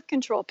effects of birth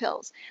control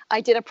pills. I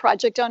did a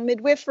project on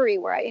midwifery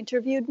where I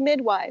interviewed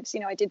midwives.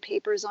 You know, I did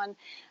papers on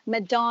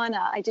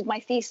Madonna. I did my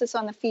thesis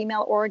on the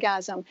female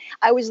orgasm.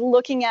 I was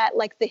looking at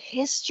like the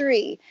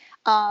history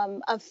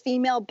of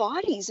female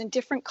bodies in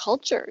different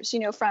cultures, you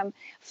know, from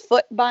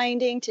foot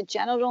binding to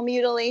genital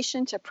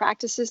mutilation to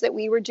practices that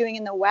we were doing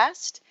in the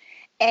West.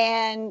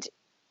 And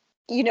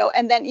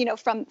and then,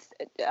 from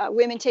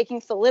women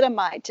taking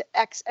thalidomide to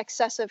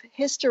excessive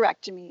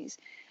hysterectomies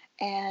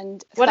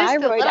and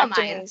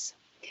thyroidectomies.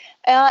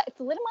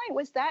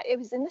 Thalidomide it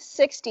was in the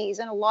 60s,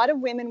 and a lot of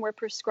women were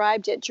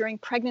prescribed it during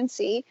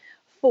pregnancy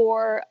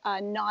for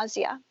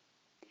nausea.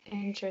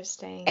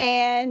 Interesting.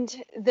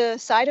 And the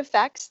side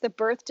effects, the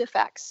birth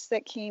defects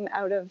that came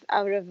out of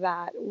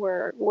that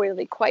were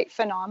really quite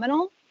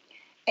phenomenal.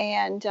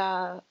 And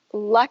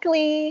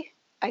luckily,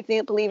 I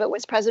believe it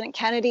was President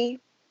Kennedy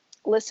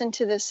listened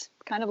to this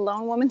kind of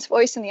lone woman's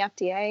voice in the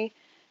FDA,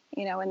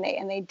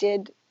 and they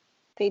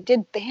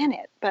did ban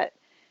it. But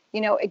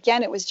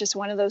again, it was just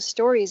one of those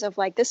stories of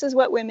like, this is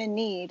what women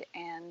need.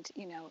 And,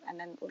 and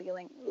then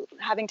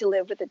having to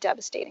live with the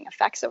devastating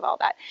effects of all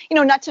that,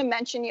 not to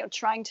mention,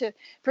 trying to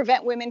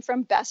prevent women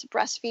from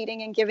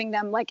breastfeeding and giving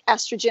them like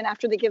estrogen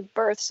after they give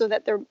birth so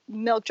that their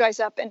milk dries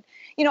up. And,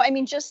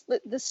 just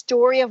the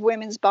story of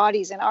women's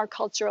bodies in our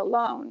culture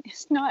alone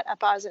is not a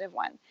positive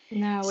one.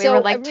 No, we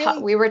were like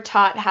we were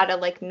taught how to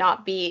like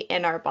not be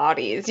in our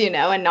bodies,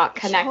 and not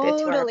connected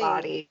to our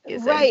bodies.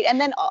 Right. And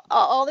then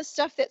all the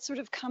stuff that sort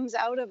of comes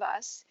out of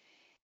us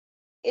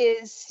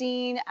is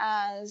seen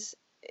as,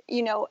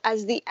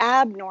 as the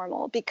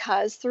abnormal,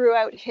 because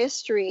throughout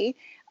history,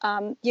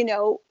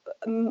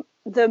 the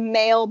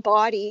male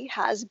body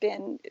has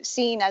been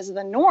seen as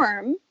the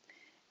norm.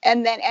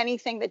 And then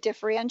anything that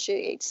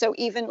differentiates. So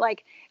even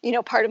like,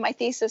 part of my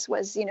thesis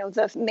was,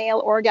 the male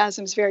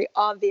orgasm is very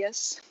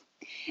obvious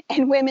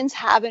and women's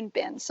haven't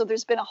been. So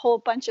there's been a whole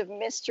bunch of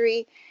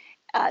mystery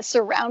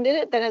surrounded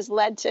it that has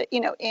led to,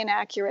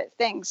 inaccurate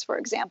things, for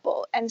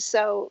example. And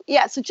so,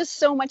 so just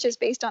so much is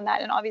based on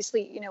that. And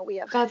obviously, we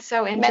have that's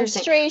so interesting.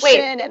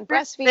 Menstruation and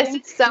breastfeeding.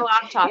 This is so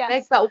off topic,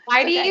 yes. But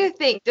why do you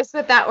think, just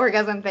with that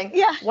orgasm thing,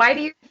 why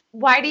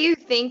do you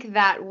think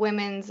that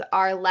women's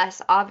are less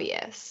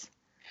obvious?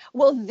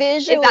 Well,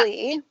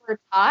 visually, we're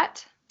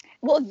taught.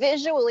 Well,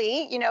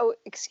 visually,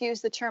 excuse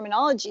the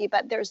terminology,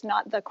 but there's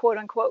not the quote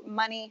unquote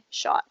money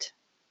shot,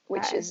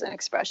 which is an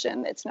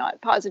expression that's not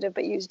positive,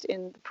 but used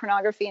in the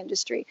pornography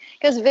industry.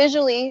 Because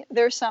visually,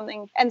 there's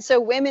something. And so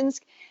women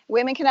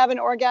can have an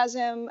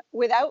orgasm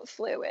without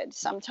fluid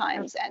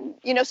sometimes. And,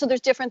 so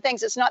there's different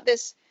things. It's not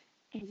this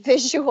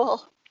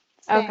visual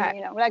thing,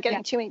 we're not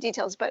getting too many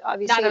details, but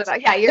obviously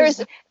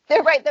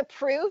they're right. The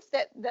proof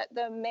that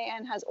the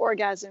man has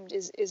orgasmed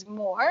is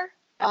more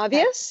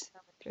obvious.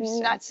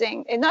 Not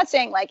saying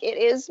like it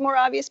is more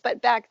obvious,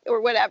 but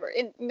or whatever.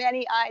 In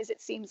many eyes,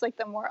 it seems like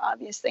the more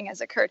obvious thing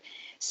has occurred.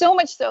 So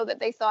much so that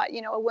they thought,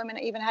 a woman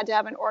even had to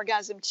have an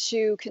orgasm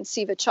to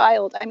conceive a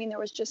child. I mean, there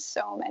was just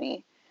so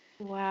many.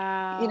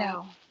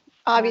 Wow.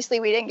 Obviously,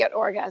 we didn't get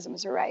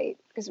orgasms right,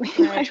 because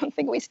I don't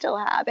think we still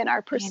have in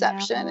our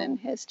perception and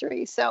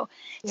history. So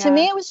to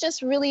me, it was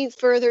just really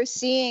further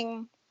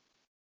seeing,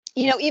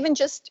 even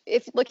just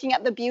if looking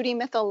at the beauty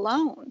myth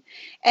alone,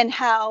 and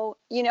how,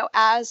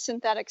 as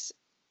synthetics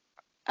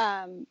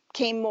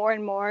came more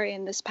and more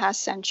in this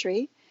past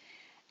century,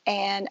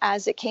 and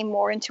as it came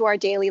more into our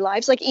daily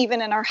lives, like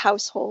even in our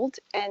household,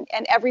 and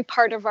every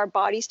part of our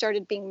body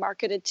started being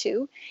marketed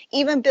to.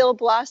 Even Bill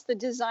Blass, the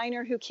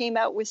designer who came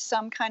out with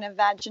some kind of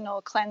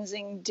vaginal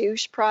cleansing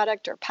douche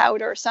product or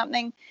powder or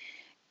something,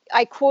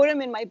 I quote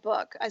him in my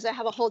book, as I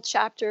have a whole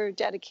chapter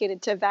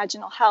dedicated to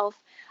vaginal health.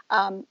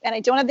 And I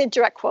don't have the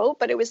direct quote,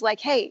 but it was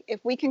like, hey,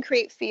 if we can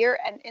create fear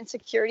and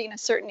insecurity in a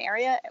certain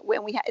area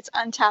when it's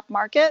untapped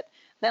market,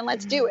 then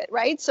let's do it,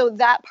 right? So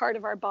that part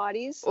of our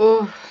bodies,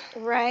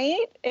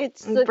 right?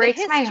 It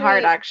breaks my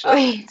heart,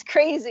 actually. It's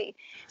crazy.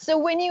 So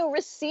when you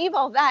receive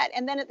all that,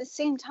 and then at the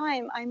same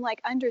time, I'm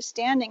like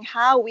understanding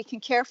how we can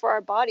care for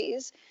our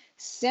bodies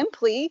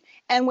simply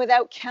and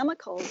without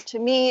chemicals. To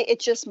me,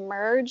 it just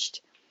merged.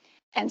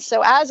 And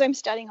so as I'm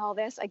studying all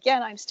this,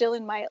 again, I'm still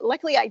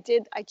luckily I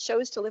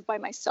chose to live by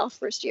myself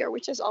first year,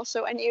 which is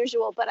also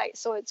unusual,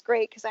 so it's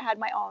great because I had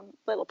my own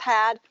little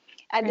pad.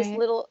 I had this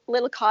little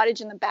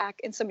cottage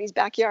in somebody's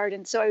backyard.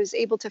 And so I was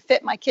able to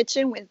fit my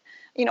kitchen with,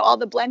 all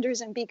the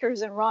blenders and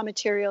beakers and raw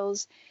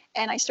materials.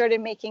 And I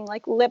started making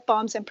like lip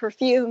balms and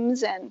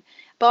perfumes and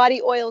body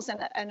oils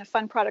and a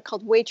fun product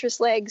called waitress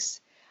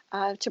legs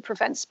to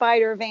prevent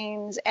spider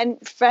veins.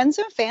 And friends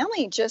and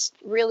family just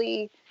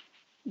really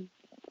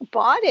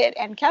bought it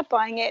and kept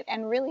buying it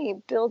and really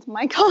built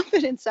my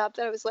confidence up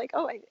that I was like,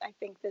 oh, I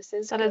think this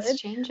is good. It's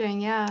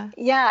changing.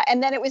 Yeah.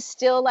 And then it was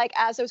still like,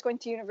 as I was going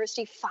to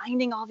university,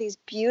 finding all these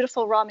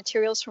beautiful raw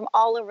materials from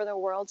all over the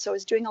world. So I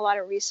was doing a lot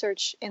of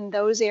research in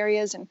those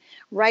areas and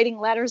writing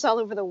letters all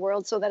over the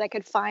world so that I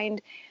could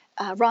find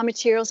raw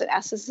materials and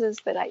essences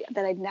that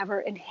I'd never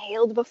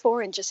inhaled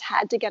before, and just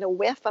had to get a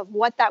whiff of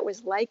what that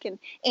was like in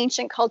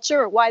ancient culture,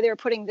 or why they were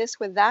putting this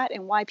with that,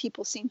 and why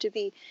people seem to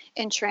be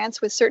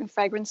entranced with certain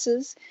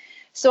fragrances.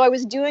 So I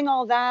was doing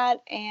all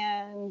that,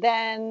 and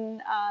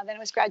then it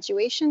was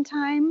graduation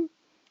time.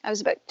 I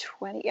was about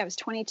 20. I was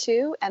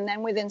 22, and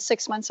then within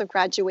 6 months of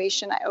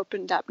graduation, I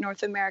opened up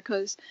North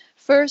America's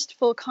first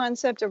full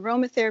concept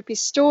aromatherapy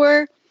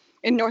store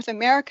in North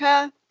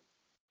America.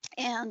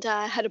 And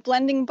had a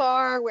blending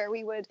bar where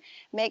we would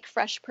make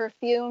fresh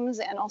perfumes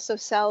and also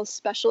sell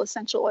special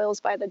essential oils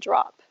by the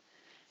drop.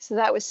 So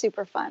that was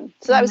super fun.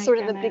 So that was sort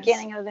of the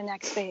beginning of the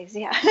next phase.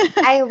 Yeah.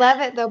 I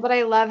love it though, but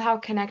I love how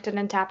connected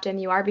and tapped in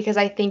you are, because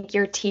I think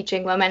you're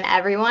teaching women,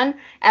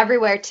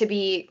 everywhere to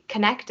be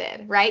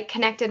connected, right?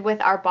 Connected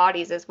with our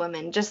bodies as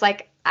women. Just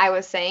like I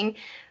was saying,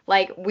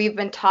 like we've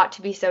been taught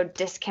to be so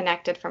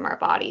disconnected from our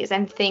bodies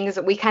and things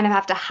that we kind of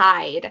have to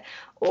hide,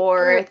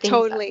 or things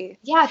totally.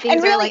 Things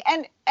and really,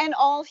 like, and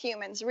all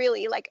humans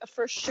really, like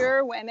for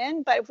sure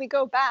women. But if we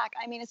go back,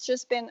 I mean, it's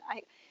just been,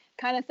 I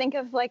kind of think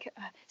of like,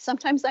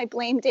 sometimes I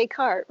blame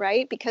Descartes,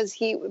 right? Because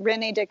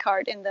Rene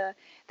Descartes in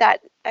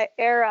that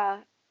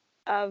era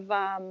of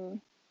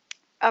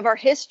our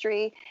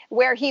history,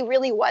 where he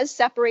really was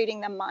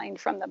separating the mind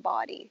from the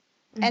body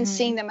and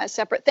seeing them as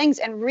separate things.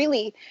 And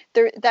really,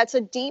 that's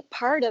a deep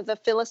part of the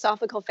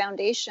philosophical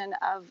foundation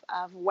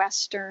of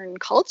Western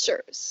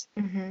cultures.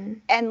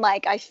 And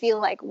like, I feel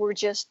like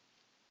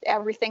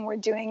everything we're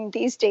doing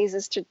these days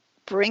is to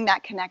bring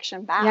that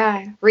connection back.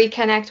 Yeah,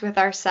 reconnect with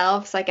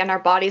ourselves, like, and our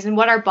bodies and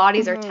what our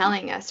bodies are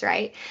telling us,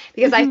 right?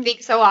 Because I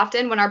think so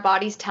often when our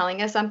body's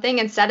telling us something,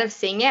 instead of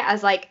seeing it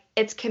as like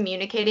it's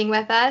communicating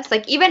with us,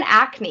 like even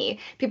acne,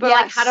 people are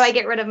like, how do I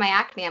get rid of my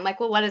acne? I'm like,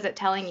 well, what is it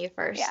telling you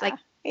first? Like,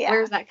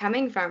 where's that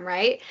coming from,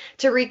 right?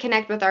 To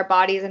reconnect with our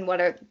bodies and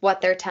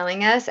what they're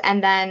telling us,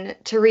 and then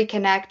to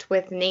reconnect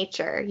with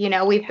nature. You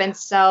know, we've been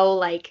so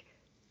like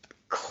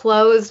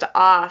closed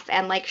off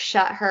and like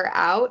shut her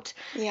out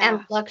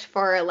and looked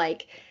for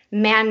like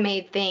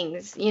man-made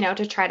things, you know,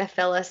 to try to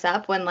fill us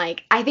up, when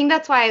like I think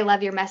that's why I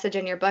love your message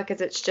in your book,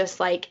 is it's just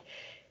like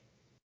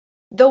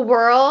the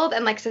world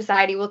and like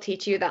society will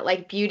teach you that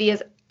like beauty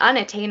is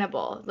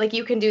unattainable. Like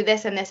you can do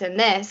this and this and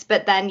this,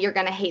 but then you're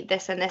going to hate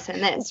this and this and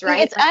this,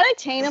 right? It's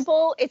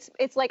unattainable.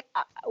 It's like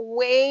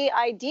way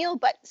ideal,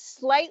 but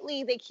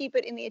slightly they keep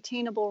it in the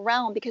attainable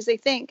realm, because they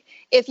think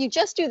if you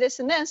just do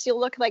this and this, you'll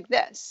look like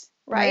this,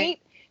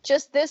 right?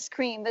 Just this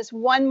cream, this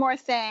one more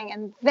thing,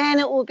 and then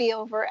it will be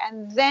over,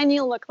 and then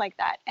you'll look like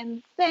that,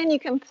 and then you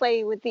can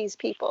play with these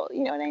people.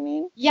 You know what I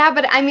mean? Yeah,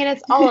 but I mean,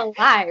 it's all a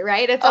lie,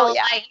 right? It's all a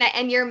lie.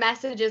 And your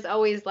message is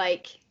always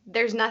like,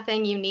 there's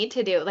nothing you need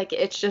to do. Like,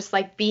 it's just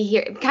like, be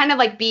here, kind of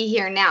like be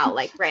here now,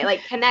 like, right?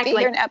 Like connect, be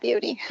like here now,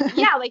 beauty.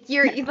 Yeah, like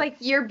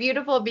you're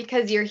beautiful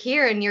because you're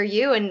here and you're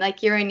you, and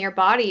like you're in your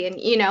body, and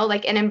you know,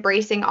 like, and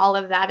embracing all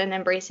of that and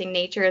embracing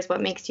nature is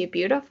what makes you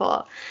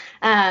beautiful.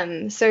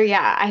 So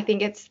yeah, I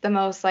think it's the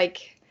most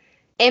like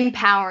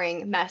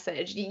empowering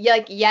message.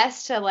 Like,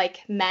 yes, to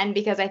like men,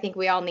 because I think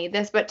we all need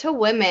this, but to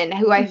women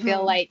who I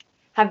feel like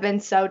have been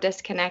so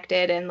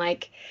disconnected and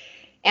like,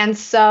 and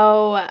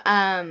so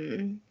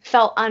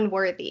felt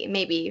unworthy,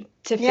 maybe,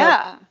 to feel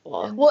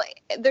beautiful. Well,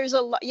 there's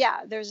a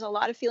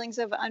lot of feelings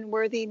of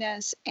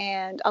unworthiness,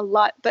 and a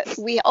lot, but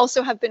we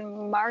also have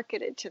been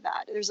marketed to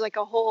that. There's like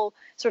a whole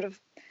sort of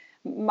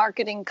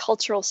marketing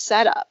cultural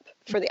setup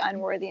for the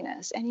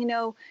unworthiness. And you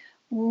know,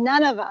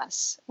 none of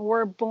us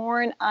were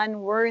born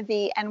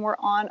unworthy, and we're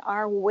on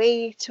our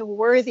way to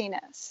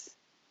worthiness.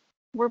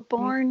 We're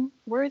born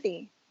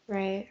worthy.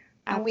 Right.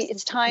 And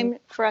it's time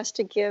for us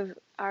to give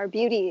our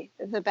beauty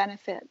the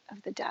benefit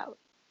of the doubt.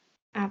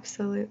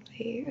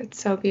 Absolutely.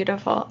 It's so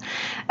beautiful.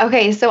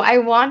 Okay, so I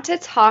want to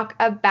talk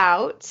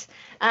about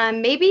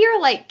maybe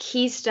your like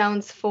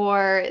keystones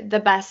for the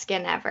best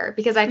skin ever,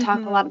 because I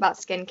talk a lot about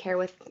skincare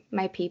with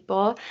my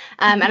people,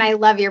 and I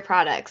love your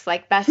products,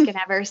 like Best Skin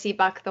Ever, C.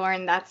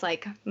 Buckthorn. That's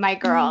like my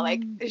girl,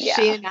 like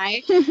she and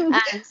I.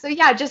 So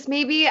yeah, just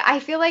maybe I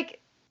feel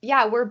like,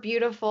 yeah, we're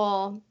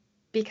beautiful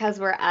because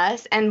we're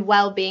us, and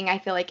well-being, I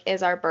feel like,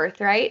 is our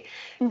birthright.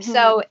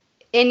 So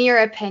in your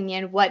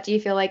opinion, what do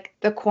you feel like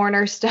the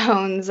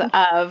cornerstones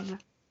of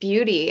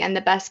beauty and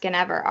the best skin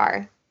ever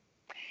are?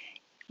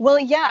 Well,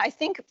 yeah, I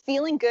think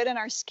feeling good in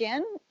our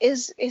skin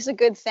is a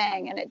good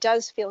thing, and it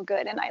does feel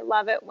good. And I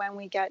love it when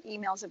we get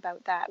emails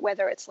about that,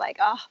 whether it's like,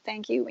 oh,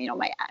 thank you, you know,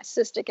 my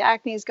cystic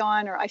acne is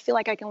gone, or I feel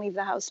like I can leave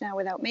the house now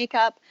without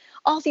makeup.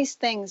 All these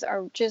things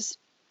are just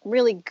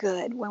really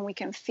good when we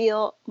can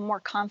feel more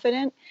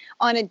confident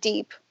on a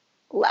deep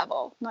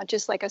level, not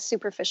just like a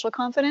superficial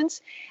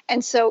confidence.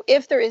 And so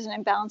if there is an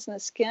imbalance in the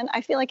skin,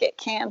 I feel like it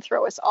can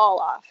throw us all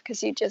off,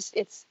 because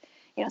it's,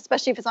 you know,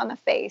 especially if it's on the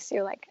face,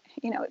 you're like,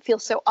 you know, it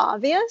feels so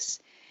obvious.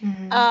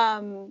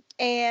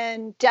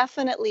 And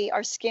definitely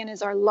our skin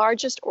is our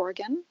largest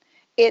organ.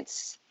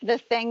 It's the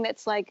thing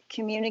that's like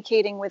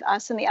communicating with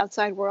us in the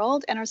outside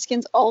world, and our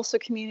skin's also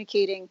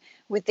communicating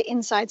with the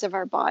insides of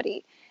our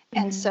body.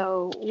 And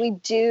so we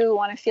do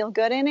want to feel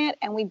good in it,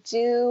 and we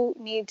do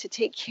need to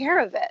take care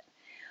of it.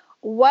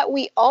 What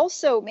we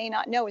also may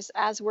not know is,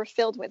 as we're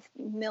filled with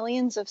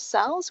millions of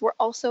cells, we're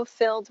also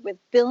filled with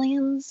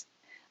billions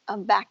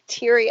of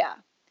bacteria.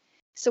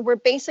 So we're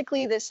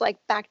basically this like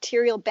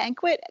bacterial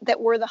banquet,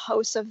 that we're the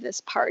hosts of this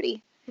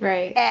party.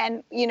 Right.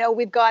 And, you know,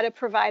 we've got to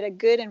provide a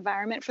good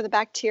environment for the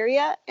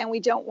bacteria, and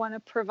we don't want to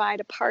provide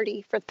a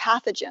party for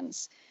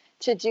pathogens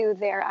to do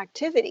their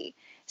activity.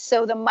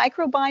 So the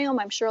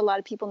microbiome, I'm sure a lot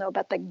of people know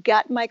about the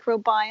gut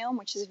microbiome,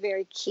 which is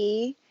very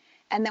key.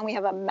 And then we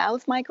have a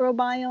mouth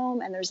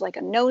microbiome, and there's like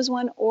a nose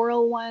one,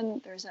 oral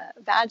one, there's a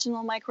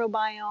vaginal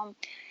microbiome.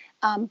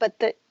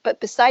 But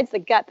besides the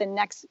gut, the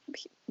next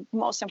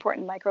most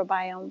important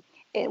microbiome,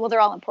 well,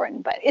 they're all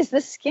important, but is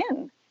the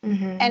skin.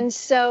 And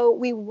so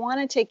we want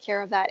to take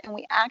care of that, and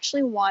we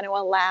actually want to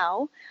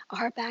allow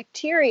our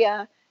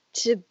bacteria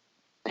to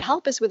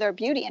help us with our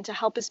beauty and to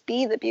help us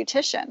be the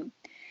beautician.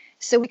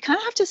 So we kind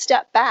of have to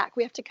step back.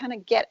 We have to kind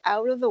of get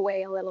out of the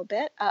way a little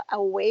bit,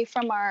 away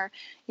from our,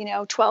 you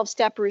know,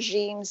 12-step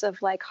regimes of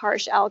like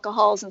harsh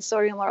alcohols and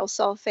sodium lauryl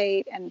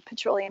sulfate and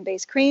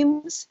petroleum-based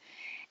creams,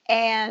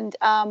 And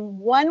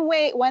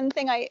one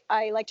thing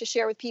I like to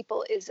share with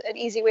people is an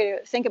easy way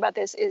to think about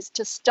this is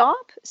to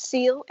stop,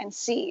 seal, and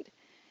seed.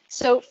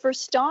 So for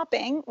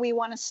stopping, we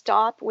want to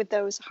stop with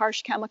those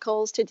harsh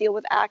chemicals to deal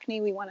with acne.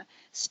 We want to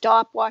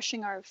stop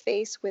washing our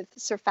face with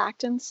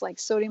surfactants like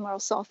sodium lauryl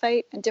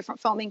sulfate and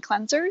different foaming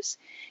cleansers.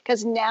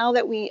 Because now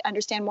that we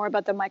understand more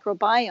about the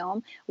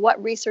microbiome,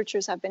 what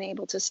researchers have been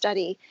able to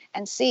study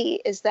and see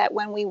is that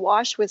when we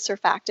wash with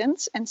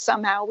surfactants, and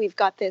somehow we've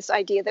got this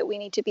idea that we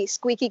need to be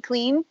squeaky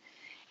clean,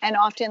 and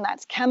often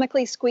that's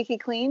chemically squeaky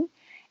clean.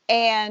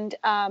 And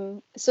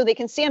so they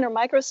can see under a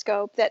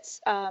microscope that's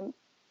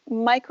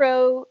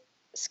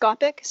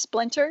microscopic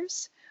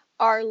splinters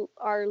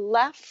are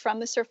left from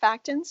the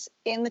surfactants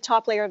in the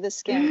top layer of the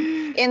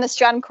skin, in the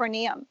stratum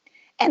corneum.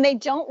 And they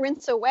don't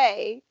rinse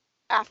away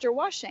after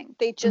washing.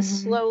 They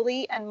just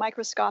slowly and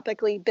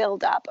microscopically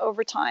build up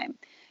over time.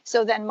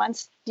 So then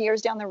months,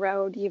 years down the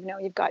road,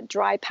 you've got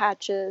dry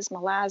patches,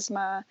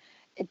 melasma,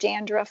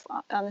 dandruff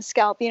on the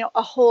scalp,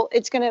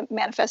 it's going to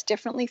manifest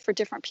differently for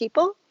different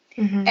people.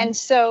 And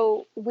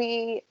so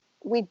we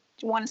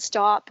want to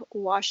stop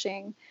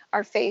washing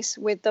our face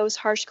with those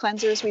harsh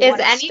cleansers. Is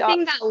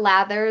anything that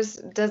lathers,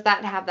 does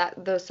that have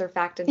those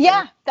surfactants?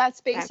 Yeah,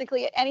 that's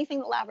basically it. Anything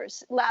that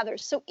lathers.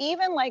 So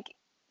even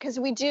because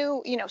we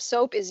do,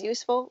 soap is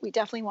useful. We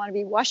definitely want to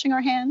be washing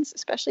our hands,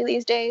 especially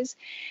these days.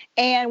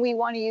 And we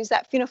want to use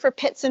that, for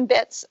pits and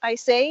bits, I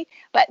say,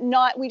 but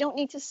we don't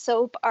need to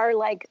soap our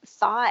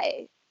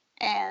thigh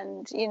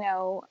and,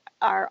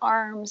 our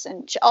arms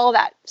and all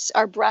that,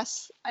 our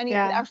breasts,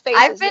 our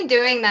faces. I've been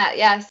doing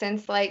that,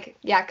 since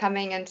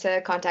coming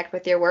into contact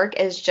with your work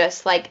is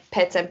just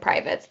pits and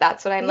privates.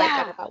 That's what I'm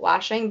good about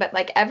washing.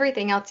 But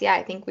everything else,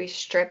 I think we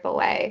strip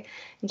away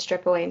and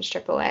strip away and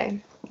strip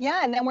away.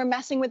 Yeah, and then we're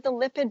messing with the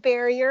lipid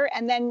barrier,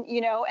 and then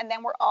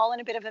we're all in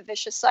a bit of a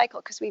vicious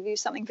cycle because we've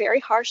used something very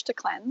harsh to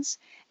cleanse,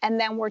 and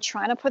then we're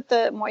trying to put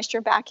the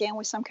moisture back in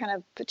with some kind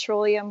of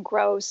petroleum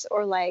gross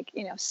or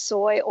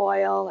soy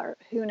oil or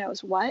who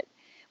knows what,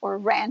 or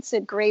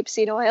rancid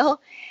grapeseed oil.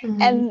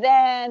 And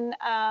then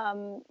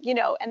and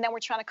then we're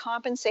trying to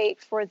compensate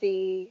for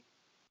those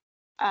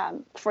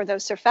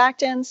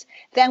surfactants.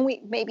 Then we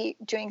may be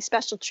doing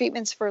special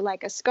treatments for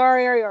a scar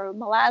area or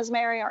melasma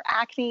area or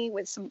acne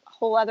with some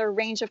whole other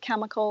range of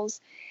chemicals.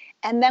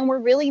 And then we're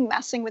really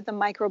messing with the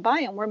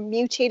microbiome. We're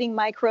mutating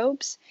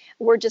microbes.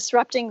 We're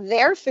disrupting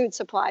their food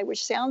supply,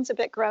 which sounds a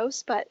bit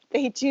gross, but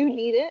they do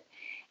need it.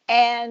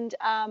 And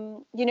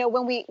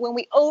when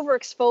we over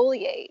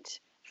exfoliate,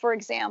 for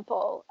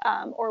example,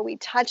 or we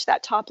touch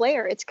that top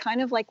layer, it's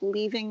kind of like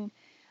leaving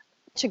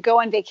to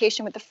go on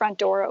vacation with the front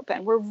door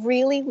open. We're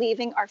really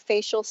leaving our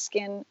facial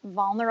skin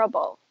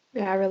vulnerable.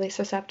 Yeah, really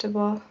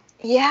susceptible.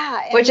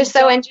 Yeah. Which is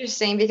so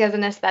interesting because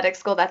in aesthetic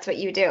school, that's what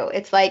you do.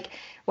 It's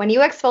when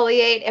you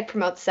exfoliate, it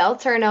promotes cell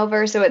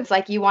turnover. So it's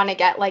you want to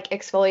get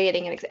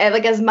exfoliating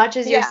and as much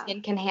as your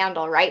skin can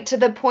handle, right? To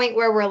the point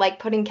where we're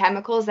putting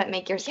chemicals that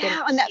make your skin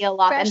peel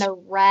off and the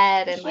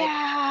red and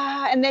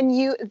and then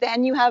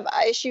you have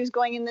issues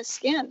going in the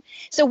skin.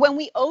 So when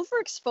we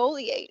over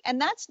exfoliate, and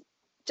that's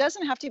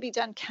doesn't have to be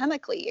done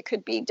chemically. It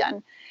could be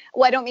done,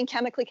 I don't mean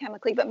chemically,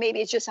 but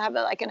maybe it's just have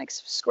an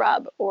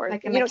scrub or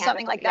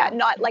something like that,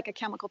 not like a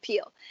chemical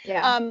peel.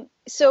 Yeah.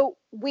 So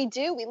we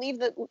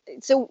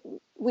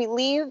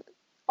leave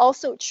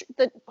also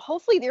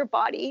hopefully your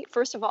body,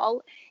 first of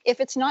all,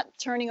 if it's not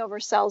turning over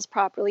cells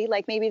properly,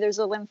 maybe there's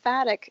a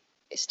lymphatic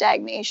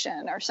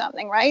stagnation or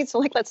something, right? So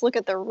let's look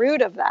at the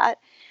root of that.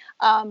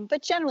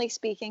 But generally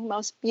speaking,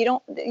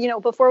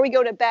 before we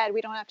go to bed,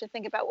 we don't have to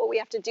think about what we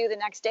have to do the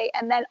next day,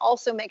 and then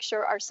also make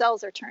sure our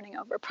cells are turning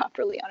over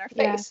properly on our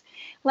face.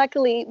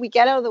 Luckily, we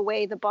get out of the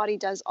way. The body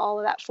does all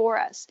of that for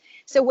us.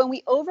 So when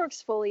we over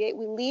exfoliate,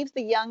 we leave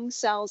the young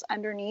cells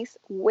underneath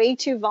way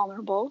too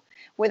vulnerable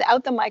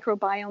without the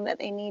microbiome that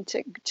they need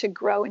to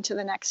grow into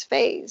the next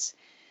phase.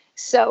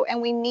 So,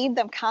 and we need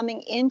them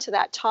coming into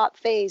that top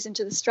phase,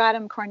 into the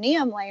stratum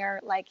corneum layer,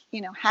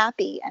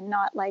 happy and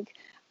not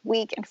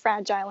weak and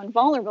fragile and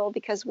vulnerable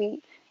because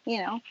we,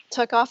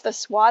 took off the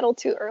swaddle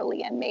too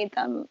early and made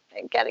them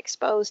get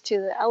exposed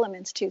to the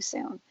elements too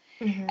soon.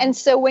 And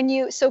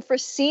so for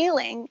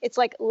sealing, it's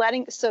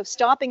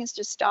stopping is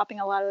just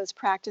stopping a lot of those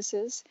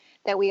practices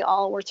that we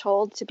all were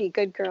told to be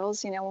good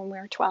girls, when we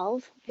were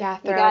 12. Yeah,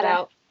 throw it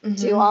out.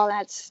 Do all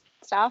that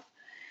stuff,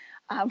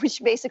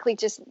 which basically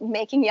just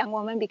making young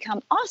women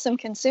become awesome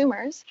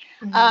consumers.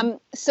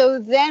 So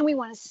then we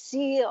want to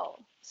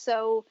seal.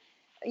 So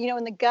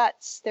in the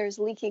guts, there's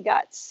leaky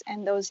guts,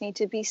 and those need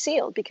to be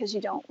sealed because you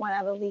don't want to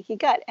have a leaky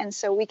gut. And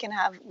so we can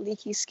have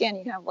leaky skin.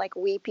 You can have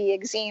weepy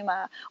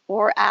eczema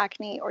or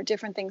acne or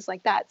different things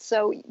like that.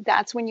 So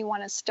that's when you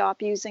want to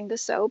stop using the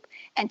soap,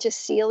 and to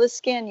seal the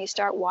skin, you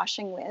start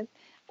washing with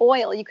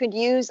oil. You could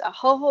use a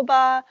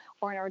jojoba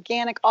or an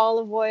organic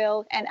olive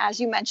oil. And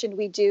as you mentioned,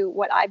 we do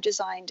what I've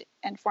designed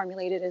and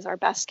formulated as our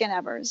best skin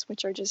evers,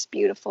 which are just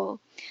beautiful.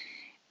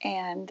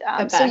 And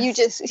so you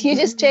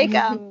just take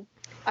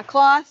a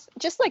cloth,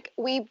 just like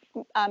we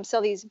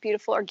sell these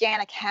beautiful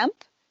organic hemp,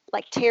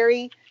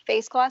 terry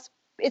face cloths.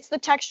 it's the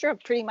texture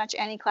of pretty much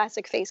any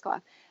classic face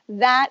cloth.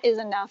 That is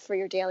enough for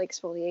your daily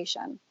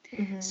exfoliation.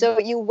 So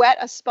you wet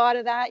a spot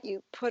of that,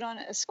 you put on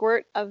a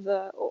squirt of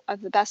the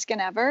Best Skin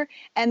Ever,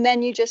 and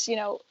then you just,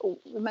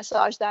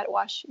 massage that,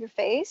 wash your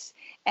face,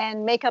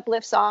 and makeup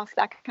lifts off,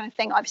 that kind of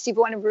thing. Obviously, if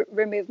you want to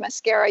remove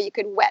mascara, you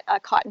could wet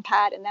a cotton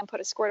pad and then put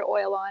a squirt of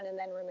oil on and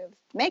then remove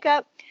the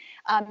makeup.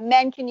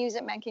 Men can use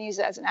it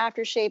as an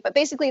aftershave, but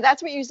basically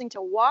that's what you're using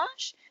to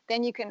wash.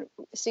 Then you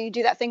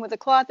do that thing with the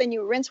cloth, then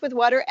you rinse with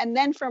water, and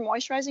then for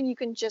moisturizing, you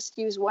can just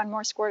use one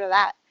more squirt of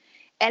that.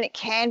 And it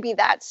can be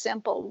that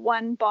simple,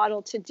 one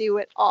bottle to do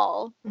it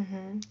all.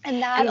 And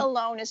that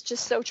alone is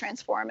just so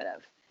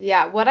transformative.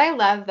 Yeah, what I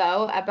love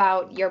though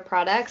about your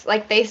products,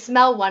 like they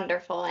smell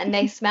wonderful, and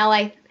they smell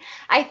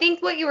I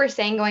think what you were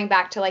saying going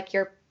back to like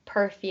your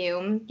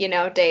perfume,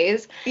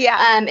 days,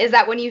 is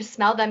that when you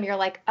smell them, you're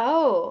like,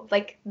 oh,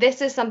 like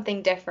this is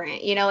something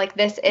different, like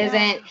this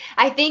isn't,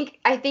 I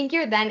think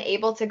you're then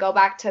able to go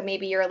back to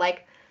maybe your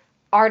like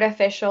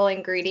artificial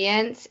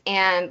ingredients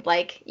and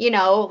like,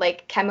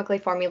 like chemically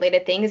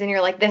formulated things, and you're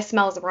like, this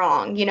smells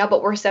wrong,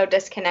 but we're so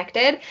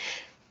disconnected.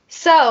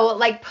 So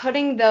like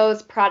putting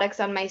those products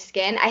on my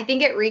skin, I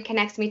think it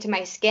reconnects me to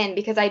my skin,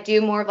 because I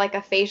do more of like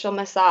a facial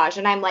massage,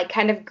 and I'm like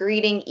kind of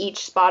greeting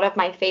each spot of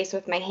my face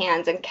with my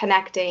hands and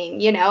connecting,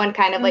 and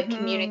kind of like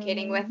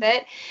communicating with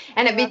it.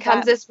 And it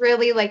becomes this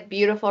really like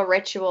beautiful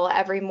ritual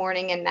every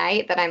morning and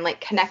night that I'm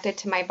like connected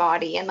to my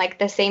body, and like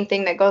the same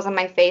thing that goes on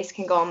my face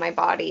can go on my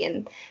body,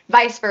 and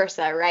vice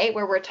versa, right?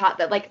 Where we're taught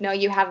that like, no,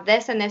 you have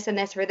this and this and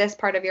this for this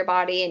part of your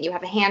body, and you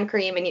have a hand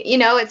cream, and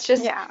it's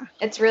just,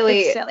 it's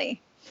really it's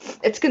silly.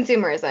 It's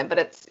consumerism, but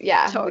it's,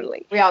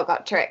 totally. We all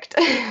got tricked.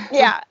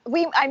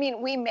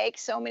 We make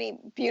so many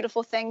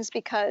beautiful things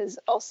because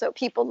also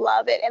people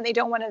love it and they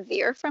don't want to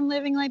veer from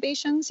living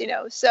libations,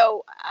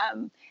 So,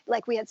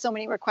 like we had so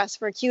many requests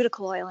for a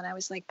cuticle oil, and I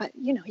was like, but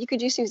you could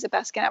just use the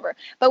Best Skin Ever.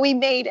 But we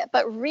made it.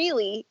 But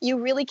really, you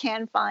really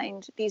can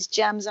find these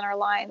gems in our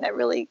line that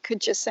really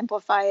could just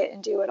simplify it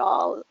and do it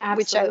all.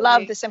 Absolutely. Which I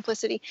love the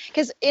simplicity,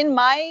 because in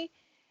my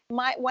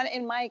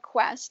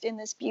quest in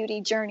this beauty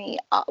journey,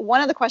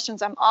 one of the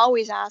questions I'm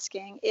always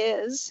asking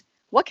is,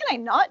 what can I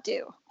not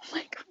do?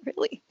 Like,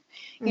 really,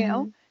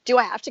 do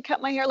I have to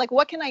cut my hair? Like,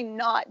 what can I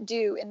not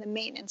do in the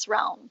maintenance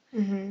realm?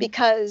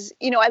 Because,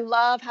 I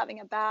love having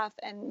a bath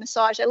and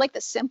massage. I like the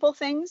simple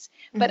things,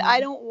 but I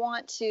don't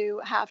want to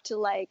have to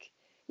like,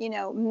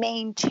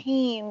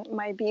 maintain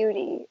my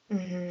beauty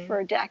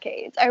for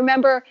decades. I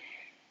remember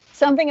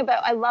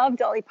I love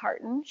Dolly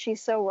Parton.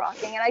 She's so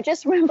rocking. And I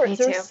just remember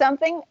there was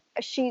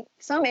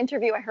some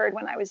interview I heard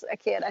when I was a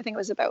kid, I think it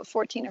was about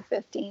 14 or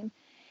 15.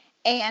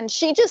 And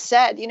she just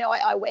said,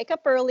 I wake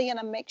up early and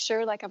I make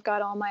sure like I've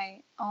got all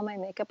my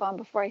makeup on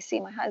before I see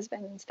my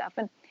husband and stuff.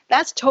 And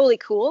that's totally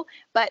cool.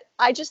 But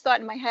I just thought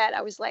in my head,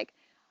 I was like,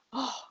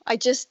 oh, I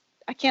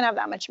can't have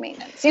that much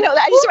maintenance. I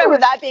just remember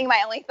that being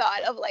my only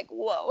thought of like,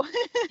 whoa.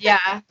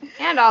 Yeah.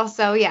 And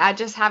also,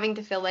 just having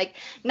to feel like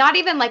not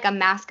even like a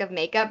mask of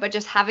makeup, but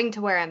just having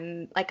to wear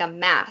a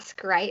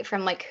mask, right?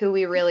 From like who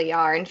we really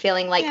are, and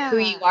feeling like who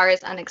you are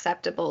is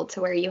unacceptable, to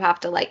where you have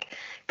to like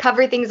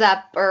cover things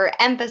up or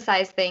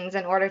emphasize things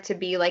in order to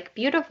be like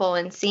beautiful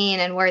and seen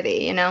and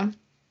worthy,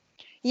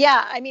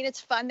 Yeah. I mean, it's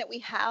fun that we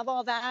have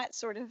all that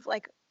sort of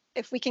like,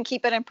 if we can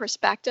keep it in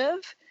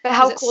perspective. But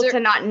how cool to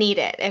not need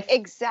it,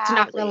 exactly,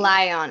 to not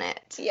rely on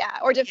it. Yeah,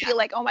 or to feel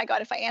like, oh my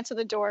God, if I answer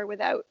the door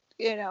without,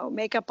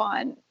 makeup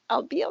on,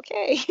 I'll be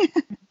okay.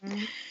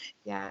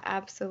 Yeah,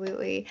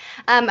 absolutely.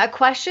 A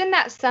question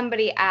that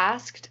somebody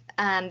asked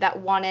that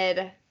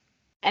wanted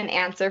an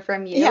answer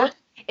from you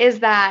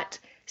is that,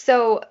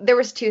 so there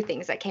was two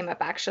things that came up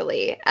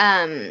actually.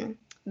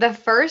 The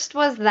first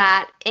was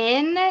that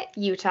in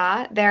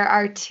Utah, there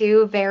are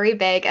two very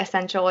big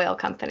essential oil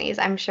companies.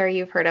 I'm sure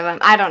you've heard of them.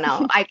 I don't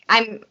know.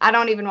 I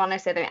don't even want to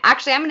say their name.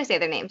 Actually, I'm going to say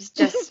their names.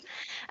 Just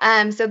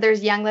so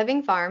there's Young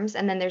Living Farms,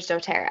 and then there's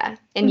doTERRA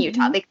in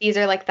Utah. Like these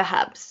are like the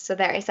hubs. So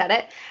there, I said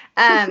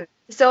it.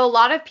 So a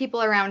lot of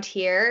people around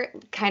here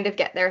kind of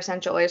get their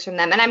essential oils from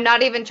them. And I'm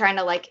not even trying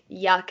to like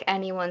yuck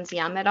anyone's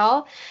yum at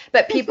all,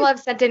 but people have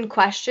sent in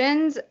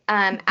questions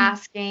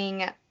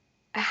asking,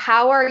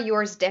 how are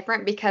yours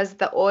different, because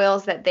the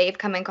oils that they've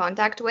come in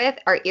contact with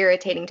are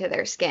irritating to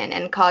their skin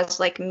and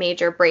cause like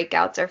major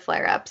breakouts or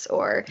flare-ups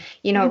or,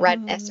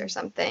 redness or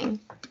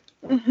something.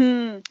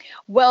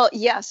 Well,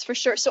 yes, for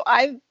sure. So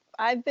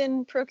I've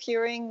been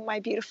procuring my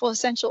beautiful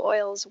essential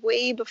oils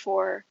way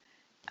before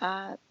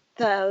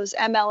those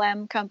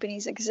MLM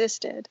companies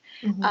existed.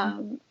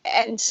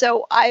 And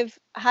so I've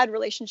had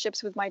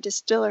relationships with my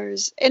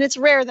distillers, and it's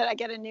rare that I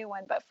get a new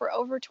one, but for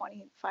over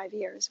 25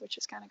 years, which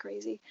is kind of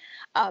crazy.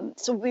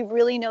 So we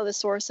really know the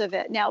source of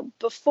it. Now,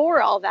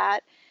 before all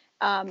that,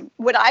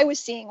 what I was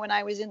seeing when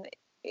I was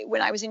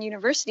in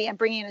university, I'm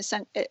bringing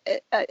in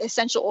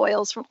essential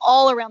oils from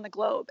all around the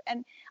globe.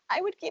 And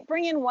I would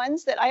bring in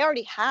ones that I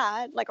already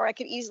had, like, or I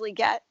could easily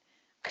get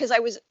because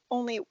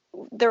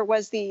there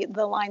was the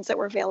lines that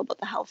were available at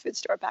the health food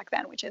store back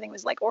then, which I think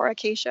was like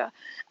Oracacia,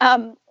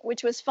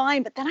 which was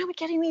fine. But then I would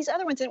getting these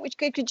other ones, which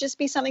could just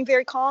be something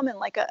very common,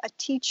 like a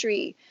tea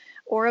tree,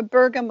 or a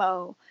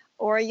bergamot,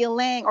 or a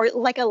ylang, or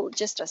like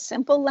just a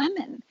simple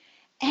lemon,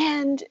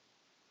 and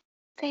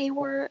they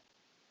were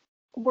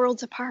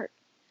worlds apart.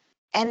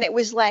 And it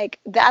was like,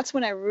 that's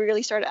when I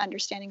really started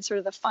understanding sort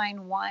of the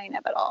fine wine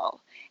of it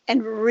all,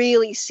 and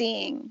really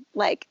seeing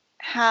like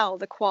how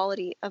the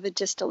quality of a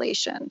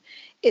distillation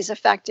is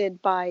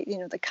affected by,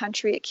 the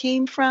country it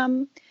came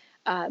from,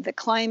 the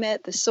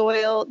climate, the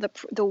soil,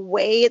 the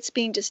way it's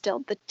being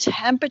distilled, the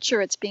temperature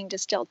it's being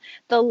distilled,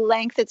 the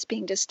length it's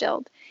being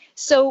distilled.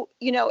 So,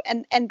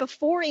 and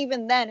before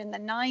even then in the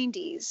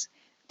 90s,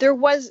 there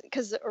was,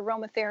 because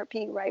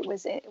aromatherapy, right,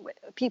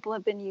 people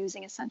have been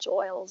using essential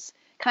oils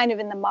kind of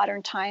in the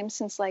modern times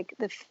since like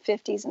the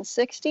 50s and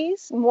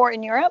 60s, more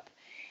in Europe.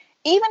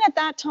 Even at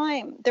that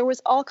time, there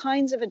was all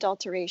kinds of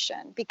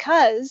adulteration,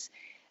 because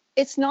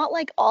it's not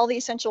like all the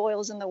essential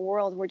oils in the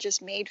world were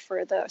just made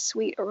for the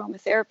sweet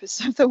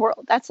aromatherapists of the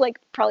world. That's like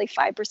probably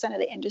 5% of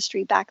the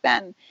industry back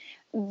then.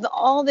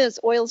 All those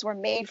oils were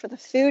made for the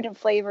food and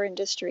flavor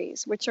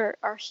industries, which are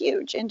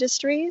huge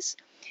industries.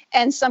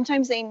 And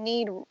sometimes they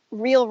need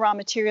real raw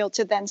material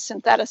to then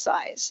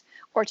synthesize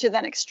or to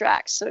then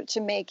extract. So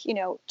to make,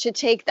 to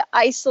take the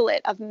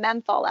isolate of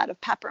menthol out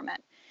of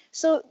peppermint.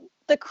 So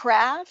the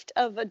craft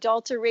of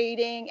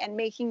adulterating and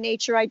making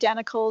nature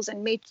identicals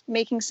and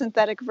making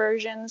synthetic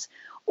versions,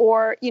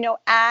 or,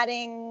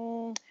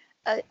 adding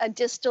a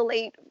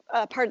distillate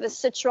part of the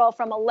citral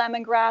from a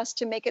lemongrass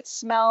to make it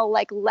smell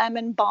like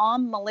lemon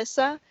balm,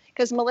 Melissa,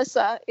 because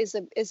Melissa is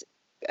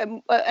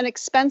an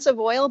expensive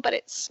oil, but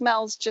it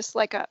smells just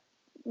like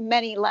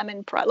many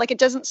lemon like it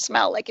doesn't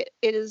smell like it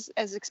is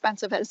as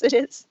expensive as it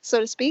is, so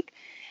to speak.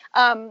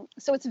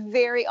 So it's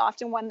very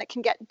often one that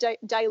can get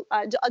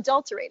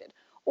adulterated.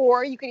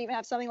 Or you could even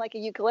have something like a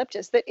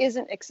eucalyptus that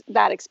isn't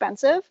that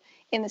expensive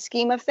in the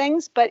scheme of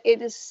things, but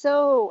it is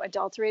so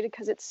adulterated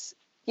because it's,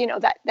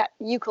 that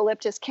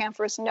eucalyptus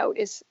camphorous note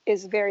is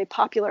very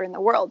popular in the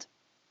world.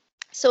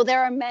 So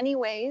there are many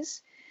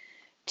ways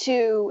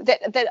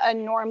that a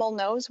normal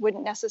nose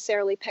wouldn't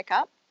necessarily pick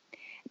up.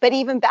 But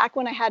even back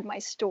when I had my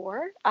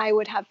store, I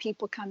would have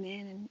people come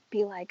in and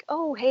be like,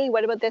 oh, hey,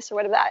 what about this or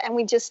what about that? And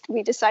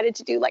we decided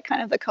to do like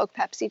kind of the Coke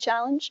Pepsi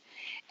challenge,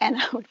 and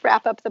I would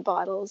wrap up the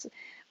bottles,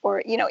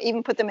 or,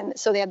 even put them in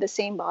so they had the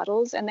same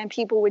bottles. And then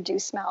people would do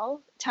smell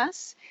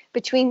tests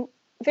between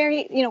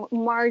very,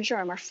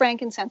 marjoram or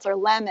frankincense or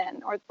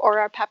lemon or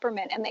our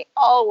peppermint. And they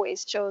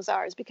always chose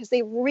ours because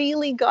they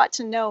really got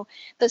to know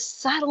the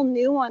subtle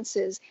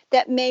nuances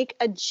that make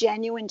a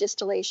genuine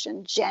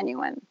distillation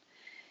genuine.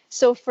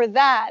 So for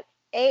that,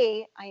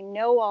 I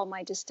know all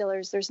my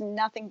distillers. There's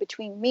nothing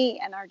between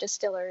me and our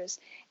distillers.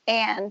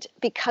 And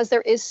because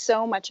there is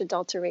so much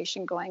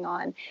adulteration going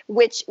on,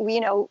 which,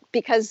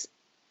 because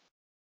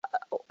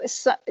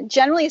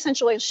generally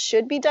essential oils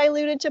should be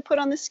diluted to put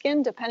on the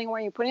skin, depending where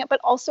you're putting it, but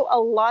also a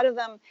lot of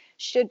them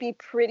should be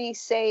pretty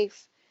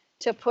safe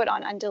to put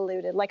on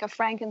undiluted, like a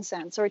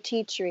frankincense or a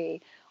tea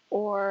tree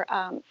or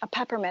a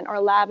peppermint or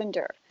a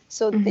lavender.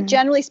 So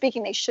generally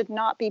speaking, they should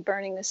not be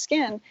burning the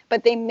skin,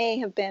 but they may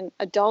have been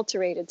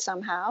adulterated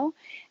somehow.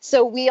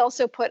 So we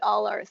also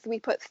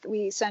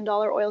we send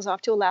all our oils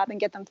off to a lab and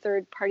get them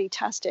third-party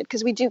tested,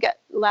 because we do get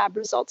lab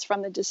results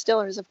from the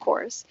distillers, of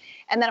course.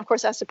 And then, of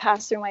course, it has to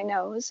pass through my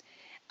nose.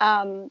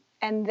 And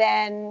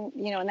then,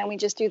 and then we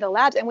just do the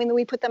labs. And when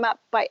we put them up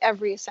by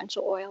every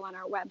essential oil on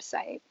our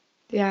website.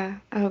 Yeah.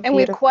 Oh, and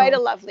we have quite a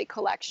lovely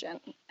collection.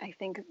 I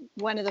think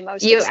one of the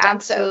most You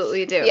extensive.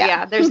 Absolutely do.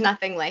 Yeah. There's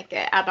nothing like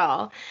it at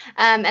all.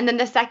 And then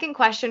the second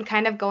question,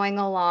 kind of going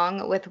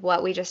along with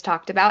what we just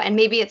talked about, and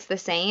maybe it's the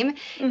same,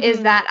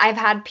 is that I've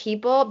had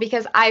people,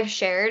 because I've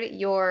shared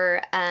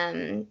your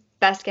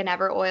Best Skin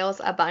Ever oils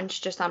a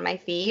bunch just on my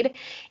feed,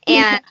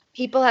 and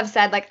people have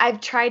said, like, I've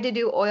tried to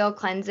do oil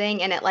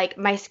cleansing and it, like,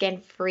 my skin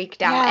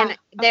freaked out.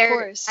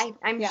 And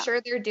I'm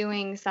sure they're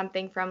doing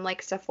something from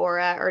like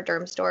Sephora or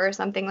Dermstore or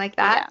something like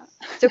that.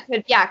 So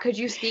could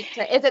you speak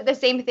to, is it the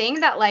same thing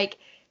that like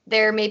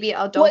they're maybe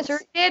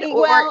adulterated,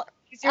 or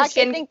is your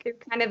skin through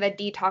kind of a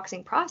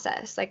detoxing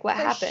process? Like, what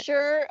happened?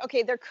 Sure.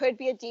 Okay, there could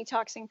be a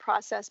detoxing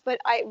process, but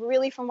I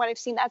really, from what I've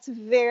seen, that's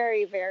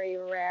very, very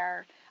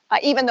rare.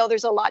 Even though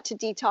there's a lot to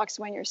detox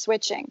when you're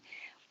switching.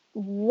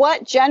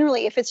 What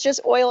generally, if it's just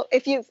oil,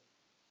 if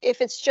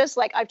it's just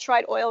like I've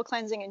tried oil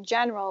cleansing in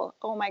general,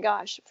 oh my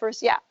gosh,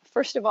 first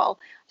of all,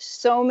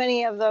 so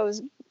many of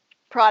those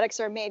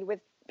products are made with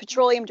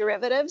petroleum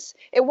derivatives.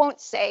 It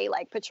won't say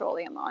like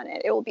petroleum on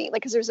it. It will be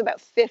like, because there's about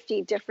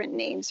 50 different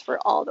names for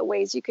all the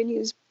ways you can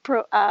use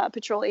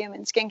petroleum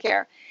in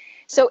skincare.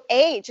 So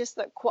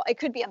it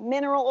could be a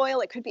mineral oil,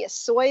 it could be a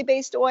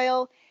soy-based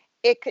oil,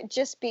 it could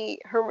just be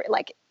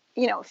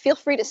feel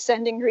free to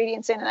send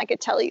ingredients in and I could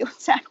tell you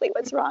exactly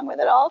what's wrong with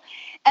it all.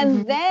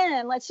 And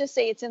then let's just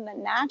say it's in the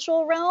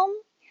natural realm.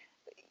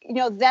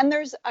 then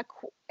there's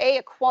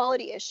a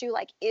quality issue,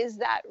 like, is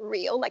that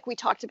real? Like we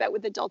talked about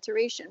with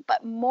adulteration,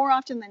 but more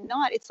often than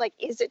not, it's like,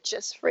 is it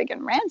just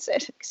friggin'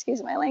 rancid?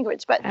 Excuse my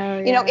language, but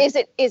is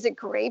it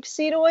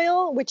grapeseed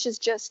oil, which is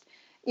just,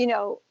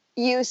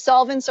 used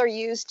solvents are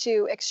used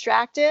to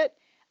extract it.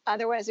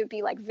 Otherwise it would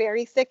be like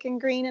very thick and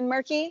green and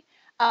murky.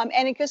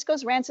 And it just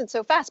goes rancid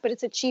so fast, but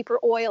it's a cheaper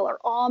oil, or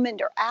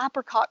almond or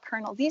apricot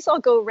kernel. These all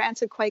go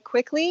rancid quite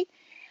quickly.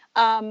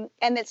 And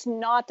it's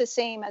not the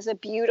same as a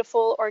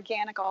beautiful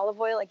organic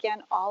olive oil.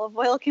 Again, olive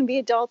oil can be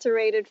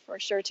adulterated for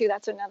sure too.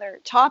 That's another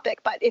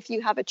topic. But if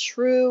you have a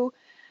true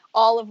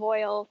olive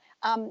oil,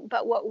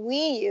 but what we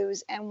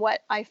use, and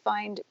what I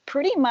find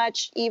pretty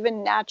much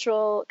even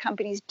natural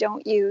companies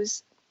don't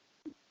use,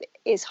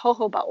 is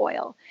jojoba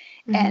oil.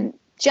 Mm-hmm. And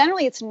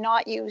generally it's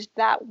not used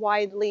that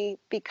widely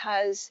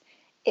because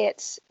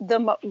it's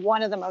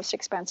one of the most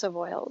expensive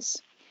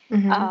oils.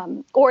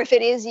 Mm-hmm. Or if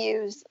it is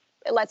used,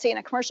 let's say in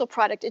a commercial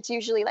product, it's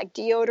usually like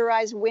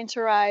deodorized,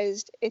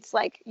 winterized. It's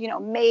like,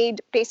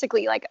 made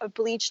basically like a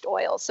bleached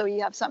oil. So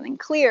you have something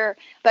clear,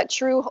 but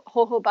true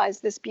jojoba is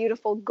this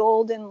beautiful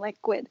golden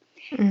liquid.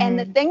 Mm-hmm. And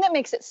the thing that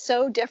makes it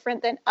so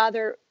different than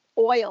other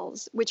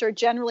oils, which are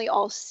generally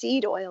all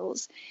seed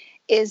oils,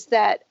 is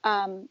that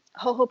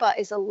jojoba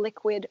is a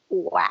liquid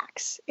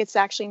wax. It's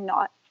actually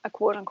not a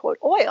quote unquote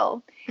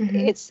oil.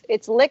 Mm-hmm.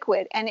 It's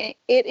liquid, and it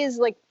is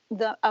like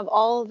of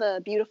all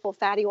the beautiful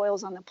fatty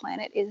oils on the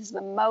planet, it is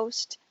the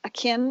most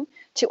akin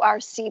to our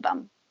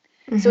sebum.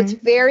 Mm-hmm. So it's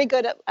very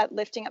good at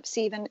lifting up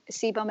sebum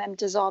and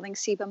dissolving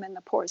sebum in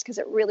the pores, because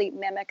it really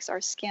mimics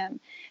our skin.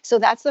 So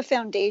that's the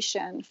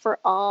foundation for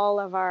all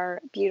of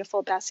our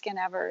beautiful best skin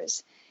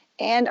evers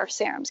and our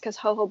serums, because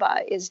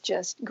jojoba is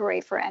just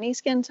great for any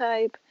skin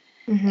type.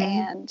 Mm-hmm.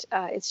 And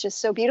it's just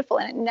so beautiful,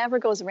 and it never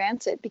goes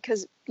rancid,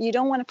 because you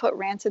don't want to put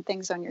rancid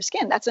things on your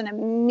skin. That's an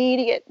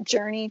immediate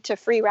journey to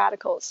free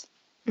radicals.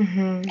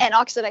 Mm-hmm. and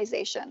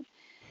oxidization.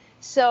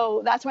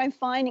 So that's why I'm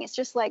finding it's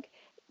just like,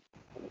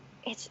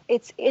 it's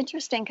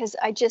interesting, because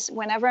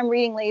whenever I'm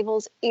reading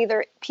labels,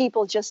 either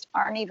people just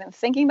aren't even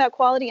thinking about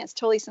quality and it's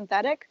totally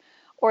synthetic,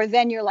 or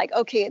then you're like,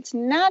 okay, it's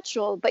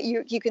natural, but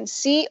you can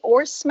see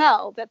or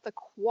smell that the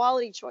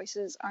quality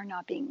choices are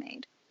not being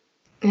made.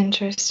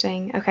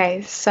 Interesting.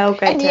 Okay, so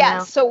good to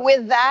know. So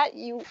with that,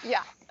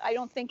 I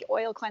don't think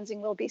oil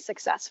cleansing will be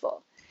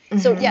successful. Mm-hmm.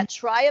 So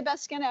try a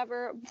best skin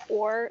ever,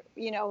 or,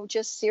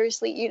 just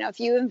seriously, if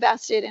you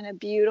invested in a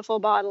beautiful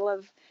bottle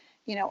of,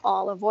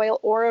 olive oil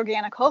or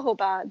organic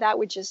jojoba, that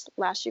would just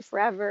last you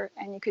forever,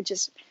 and you could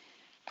just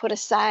put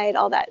aside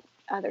all that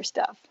other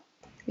stuff.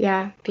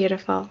 Yeah,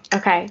 beautiful.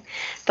 Okay.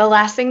 The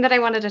last thing that I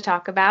wanted to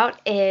talk about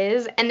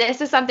is, and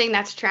this is something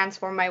that's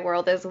transformed my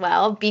world as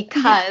well,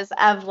 because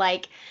of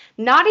like,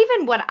 not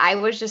even what I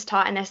was just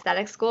taught in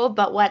aesthetic school,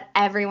 but what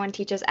everyone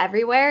teaches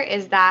everywhere,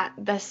 is that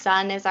the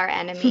sun is our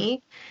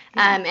enemy,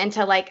 and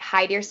to like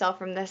hide yourself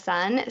from the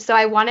sun. So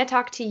I want to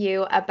talk to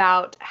you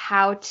about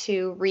how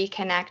to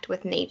reconnect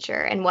with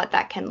nature and what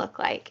that can look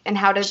like, and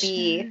how to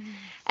be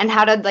and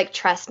how to like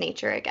trust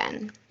nature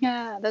again.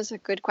 Yeah, those are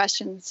good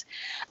questions.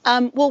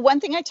 Well, one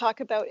thing I talk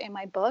about in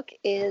my book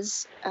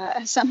is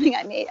a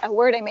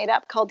word I made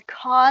up called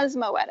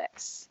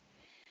cosmoetics,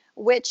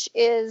 which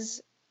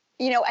is,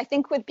 I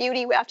think with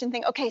beauty, we often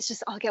think, okay,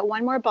 I'll get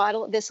one more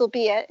bottle. This will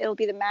be it. It'll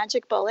be the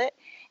magic bullet.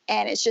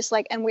 And it's just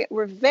like, and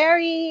we're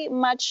very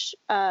much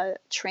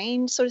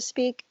trained, so to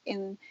speak,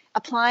 in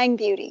applying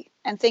beauty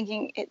and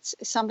thinking it's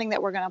something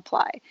that we're going to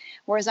apply.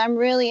 Whereas I'm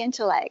really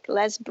into like,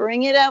 let's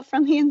bring it out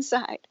from the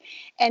inside.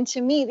 And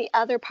to me, the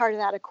other part of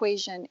that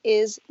equation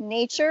is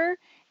nature.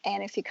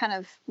 And if you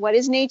what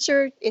is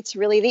nature? It's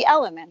really the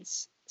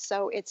elements.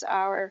 So it's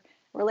our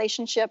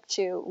relationship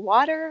to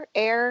water,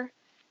 air,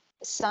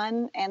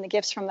 sun, and the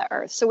gifts from the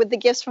earth. So with the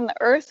gifts from the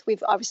earth,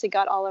 we've obviously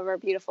got all of our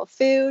beautiful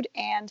food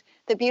and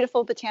the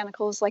beautiful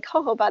botanicals like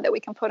jojoba that we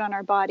can put on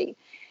our body.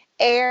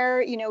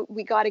 Air,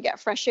 we got to get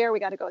fresh air. We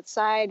got to go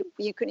outside.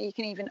 You can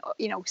even,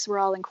 so we're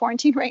all in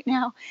quarantine right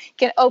now,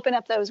 can open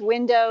up those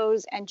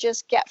windows and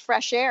just get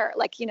fresh air.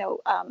 Like,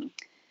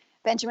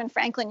 Benjamin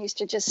Franklin used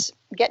to just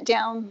get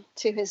down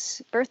to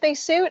his birthday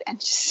suit and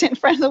just sit in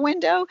front of the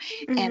window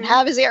and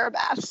have his air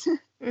baths.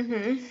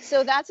 Mm-hmm.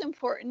 So that's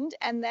important.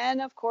 And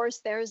then, of course,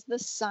 there's the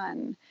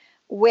sun,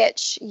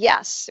 which,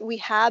 yes, we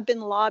have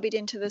been lobbied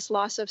into this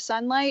loss of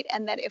sunlight,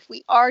 and that if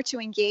we are to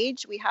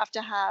engage, we have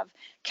to have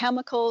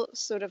chemical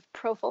sort of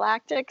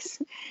prophylactics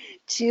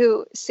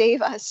to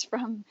save us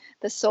from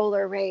the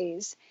solar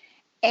rays.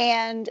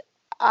 And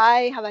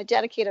I have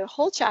dedicated a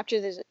whole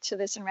chapter to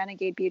this in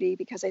Renegade Beauty,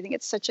 because I think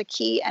it's such a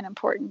key and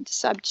important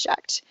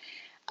subject.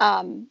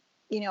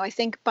 I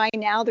think by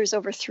now there's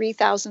over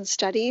 3,000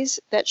 studies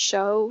that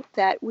show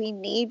that we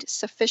need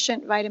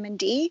sufficient vitamin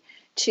D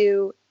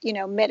to,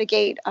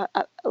 mitigate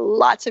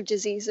lots of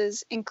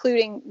diseases,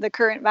 including the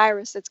current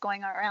virus that's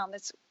going around.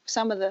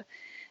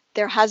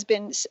 There has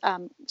been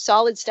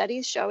solid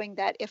studies showing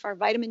that if our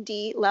vitamin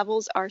D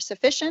levels are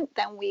sufficient,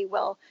 then we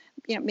will,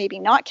 maybe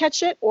not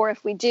catch it, or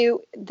if we do,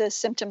 the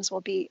symptoms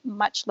will be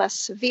much less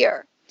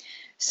severe.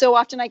 So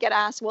often I get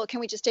asked, well, can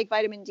we just take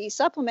vitamin D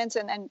supplements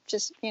and then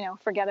just,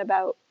 forget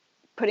about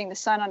putting the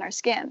sun on our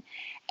skin?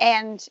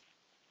 And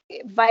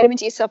vitamin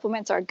D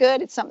supplements are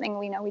good. It's something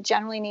we know we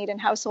generally need in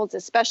households,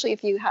 especially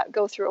if you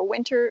go through a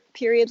winter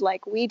period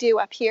like we do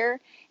up here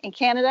in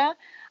Canada.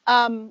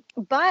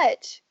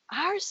 But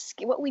our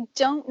skin, what we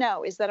don't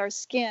know is that our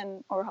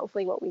skin, or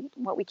hopefully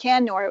what we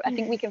can know, or I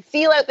think we can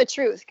feel out the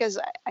truth, because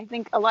I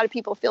think a lot of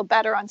people feel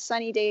better on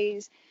sunny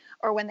days,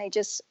 or when they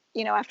just,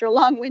 after a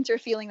long winter,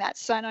 feeling that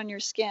sun on your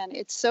skin.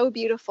 It's so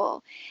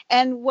beautiful.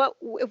 And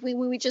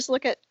when we just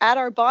look at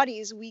our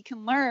bodies, we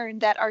can learn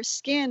that our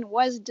skin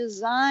was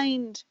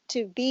designed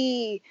to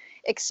be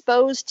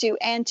exposed to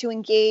and to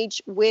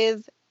engage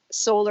with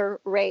solar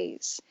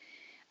rays.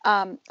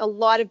 A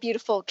lot of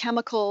beautiful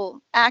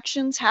chemical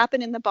actions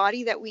happen in the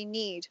body that we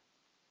need.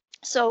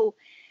 So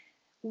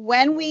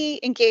when we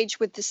engage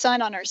with the sun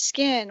on our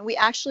skin, we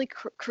actually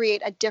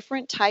create a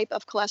different type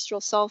of cholesterol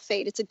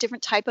sulfate. It's a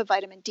different type of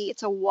vitamin D.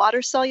 It's a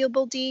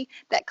water-soluble D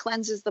that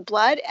cleanses the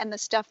blood, and the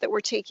stuff that we're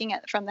taking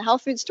from the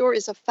health food store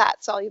is a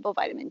fat-soluble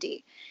vitamin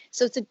D.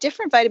 So it's a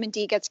different vitamin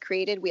D gets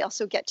created. We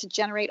also get to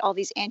generate all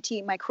these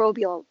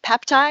antimicrobial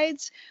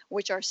peptides,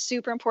 which are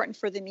super important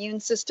for the immune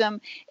system.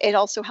 It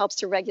also helps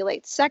to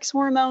regulate sex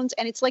hormones,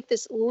 and it's like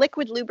this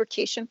liquid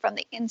lubrication from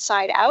the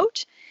inside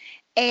out.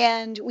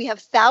 And we have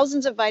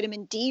thousands of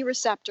vitamin D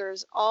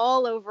receptors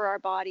all over our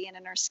body and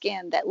in our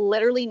skin that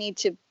literally need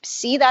to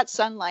see that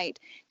sunlight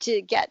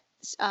to get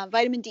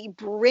vitamin D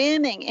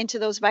brimming into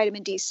those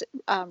vitamin D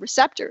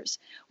receptors.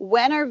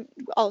 When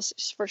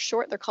for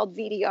short, they're called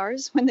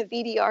VDRs. When the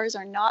VDRs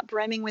are not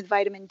brimming with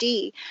vitamin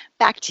D,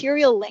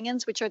 bacterial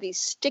ligands, which are these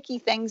sticky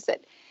things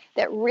that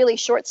really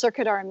short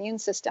circuit our immune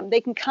system, they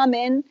can come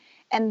in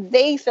and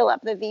they fill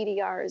up the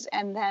VDRs.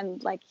 And then,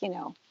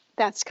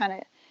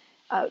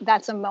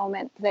 that's a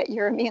moment that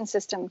your immune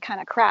system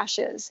kind of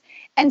crashes.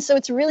 And so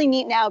it's really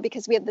neat now,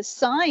 because we have the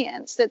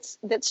science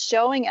that's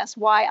showing us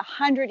why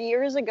 100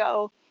 years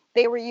ago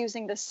they were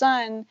using the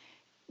sun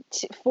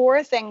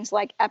for things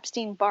like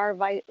Epstein-Barr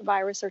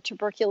virus, or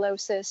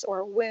tuberculosis,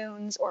 or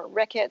wounds, or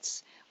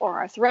rickets, or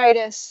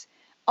arthritis,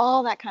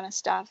 all that kind of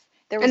stuff.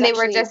 And they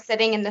were just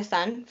sitting in the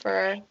sun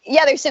for...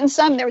 Yeah, they're sitting in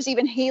sun. There was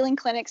even healing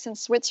clinics in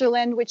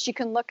Switzerland, which you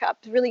can look up,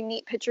 really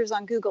neat pictures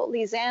on Google.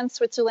 Lausanne,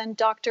 Switzerland,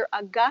 Dr.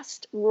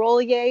 Auguste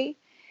Rollier.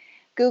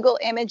 Google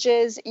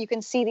images. You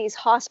can see these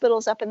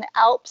hospitals up in the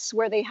Alps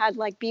where they had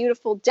like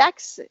beautiful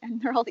decks,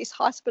 and there are all these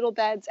hospital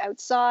beds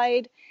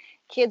outside.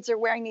 Kids are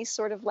wearing these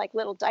sort of like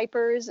little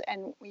diapers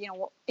and,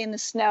 in the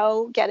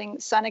snow, getting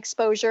sun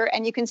exposure.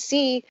 And you can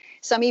see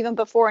some even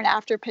before and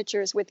after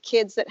pictures with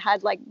kids that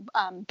had like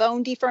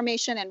bone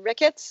deformation and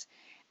rickets.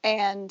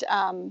 And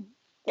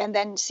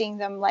then seeing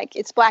them, like,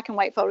 it's black and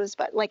white photos,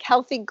 but like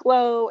healthy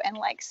glow and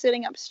like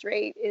sitting up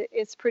straight.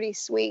 It's pretty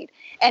sweet.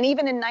 And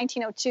even in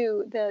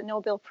 1902, the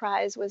Nobel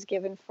Prize was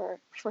given for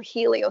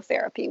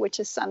heliotherapy, which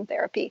is sun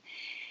therapy.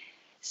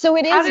 So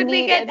it is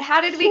needed. How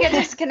did we get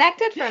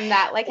disconnected from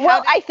that?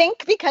 I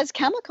think because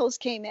chemicals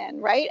came in,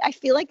 right? I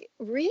feel like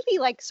really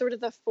like sort of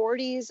the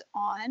 40s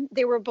on,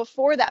 they were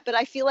before that, but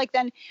I feel like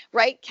then,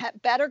 right,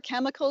 better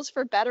chemicals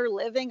for better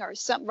living or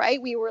something, right?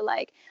 We were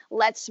like,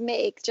 let's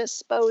make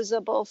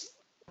disposable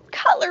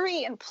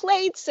cutlery and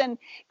plates and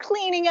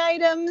cleaning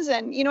items,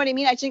 and you know what I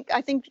mean? I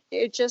think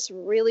it just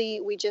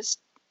really, we just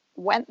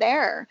went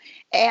there.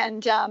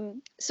 And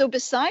so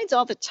besides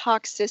all the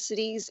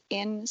toxicities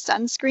in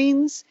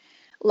sunscreens,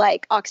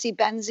 like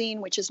oxybenzene,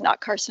 which is not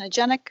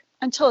carcinogenic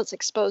until it's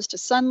exposed to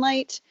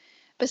sunlight.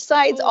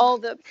 Besides all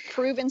the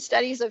proven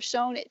studies have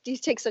shown it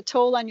takes a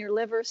toll on your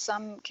liver.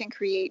 Some can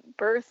create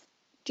birth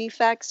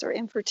defects or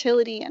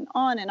infertility, and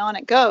on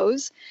it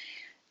goes.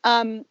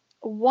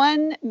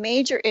 One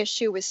major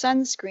issue with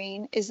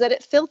sunscreen is that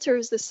it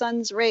filters the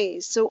sun's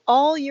rays. So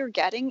all you're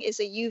getting is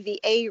a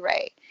UVA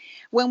ray.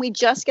 When we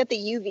just get the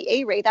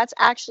UVA ray, that's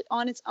actually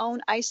on its own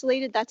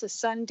isolated, that's a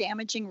sun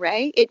damaging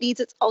ray. It needs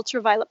its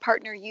ultraviolet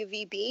partner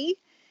UVB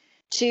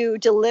to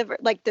deliver,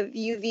 like the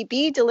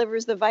UVB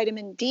delivers the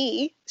vitamin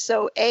D.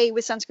 So A,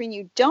 with sunscreen,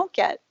 you don't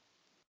get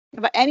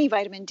any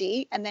vitamin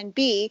D, and then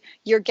B,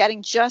 you're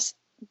getting just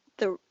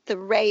the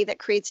ray that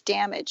creates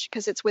damage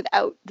because it's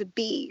without the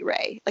B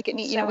ray. Like it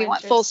needs, we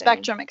want full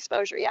spectrum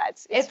exposure. Yeah,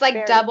 it's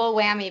like double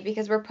whammy,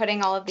 because we're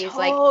putting all of these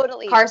like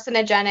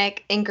carcinogenic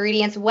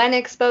ingredients when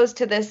exposed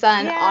to the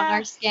sun on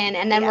our skin,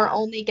 and then we're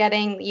only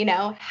getting,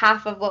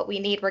 half of what we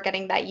need. We're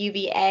getting that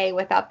UVA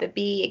without the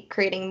B,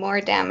 creating more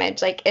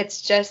damage. Like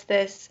it's just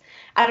this,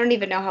 I don't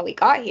even know how we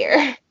got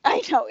here.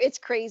 I know, it's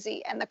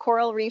crazy. And the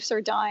coral reefs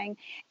are dying.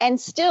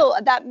 And still,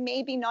 that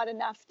may be not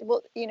enough,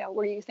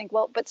 where you think,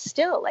 but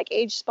still, like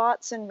age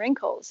spots and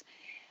wrinkles.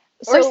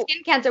 Or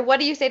skin cancer. What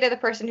do you say to the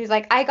person who's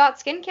like, I got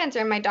skin cancer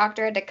and my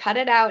doctor had to cut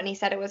it out and he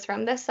said it was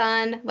from the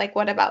sun? Like,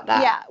 what about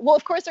that? Yeah, well,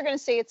 of course they're going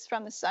to say it's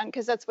from the sun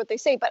because that's what they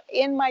say. But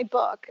in my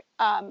book,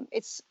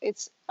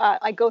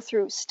 I go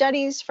through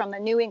studies from the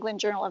New England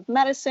Journal of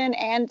Medicine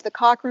and the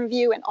Cochrane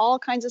Review and all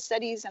kinds of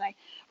studies. And I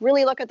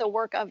really look at the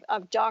work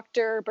of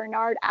Dr.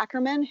 Bernard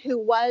Ackerman, who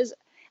was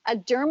a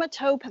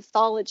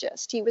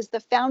dermatopathologist. He was the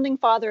founding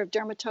father of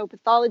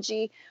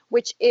dermatopathology,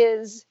 which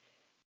is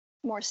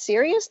more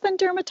serious than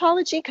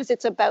dermatology because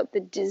it's about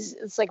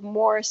it's like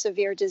more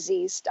severe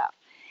disease stuff.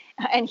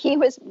 And he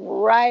was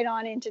right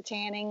on into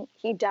tanning.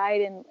 He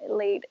died in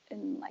like, I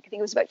think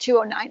it was about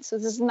 2009. So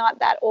this is not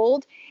that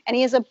old. And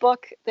he has a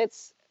book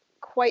that's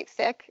quite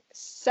thick,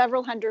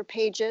 several hundred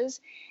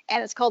pages,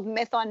 and it's called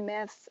Myth on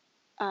Myth,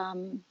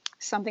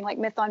 something like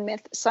Myth on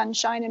Myth,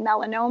 Sunshine and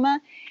Melanoma.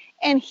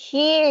 And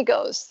he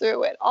goes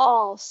through it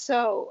all.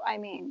 So, I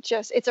mean,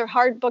 it's a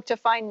hard book to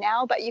find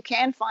now, but you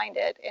can find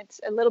it. It's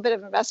a little bit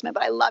of investment,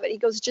 but I love it. He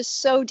goes just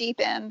so deep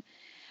in.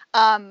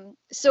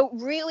 So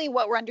really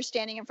what we're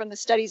understanding, and from the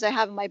studies I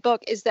have in my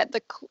book, is that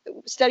the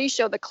studies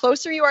show the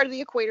closer you are to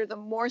the equator, the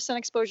more sun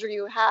exposure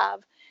you have,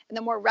 and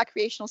the more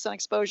recreational sun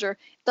exposure,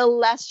 the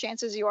less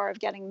chances you are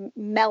of getting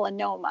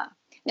melanoma.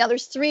 Now,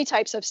 there's 3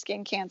 types of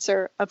skin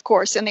cancer, of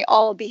course, and they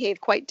all behave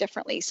quite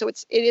differently. So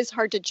it is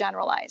hard to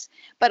generalize.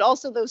 But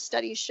also those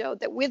studies showed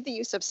that with the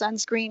use of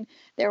sunscreen,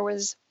 there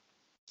was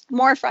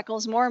more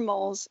freckles, more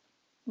moles,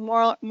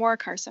 more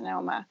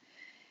carcinoma.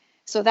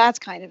 So that's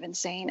kind of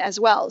insane as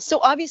well.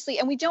 So obviously,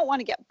 and we don't want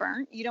to get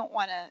burnt. You don't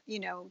want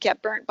to,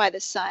 get burnt by the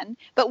sun.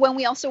 But when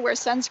we also wear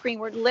sunscreen,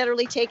 we're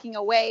literally taking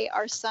away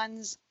our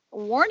sun's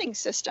warning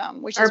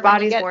system, which our is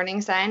body's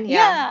warning sign.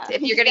 Yeah.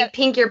 If you're getting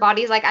pink, your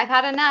body's like, I've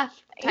had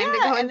enough. Time to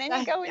go inside. And then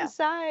you go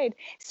inside.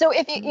 So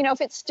if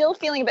if it's still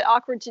feeling a bit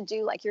awkward to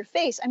do like your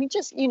face, I mean,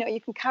 just, you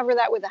can cover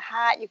that with a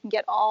hat. You can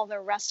get all the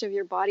rest of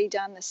your body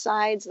done, the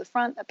sides, the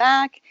front, the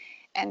back,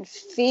 and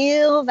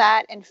feel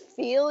that and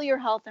feel your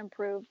health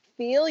improve,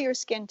 feel your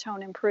skin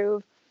tone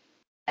improve.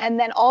 And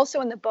then also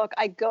in the book,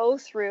 I go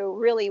through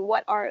really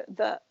what are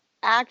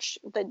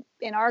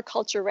in our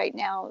culture right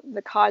now,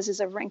 the causes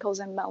of wrinkles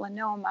and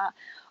melanoma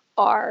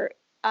are,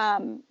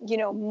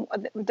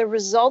 the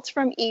results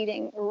from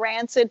eating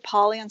rancid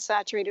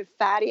polyunsaturated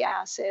fatty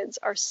acids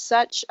are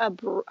such a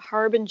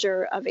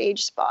harbinger of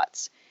age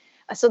spots.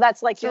 So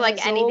that's like your like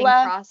Mazola, anything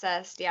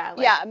processed. Yeah.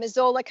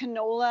 Mazola,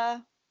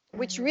 canola,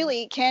 which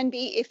really can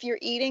be, if you're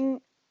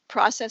eating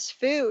processed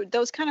food,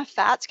 those kind of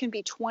fats can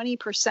be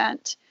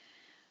 20%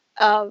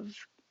 of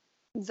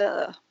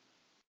the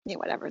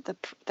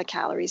the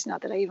calories.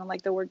 Not that I even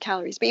like the word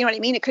calories, but you know what I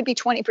mean? It could be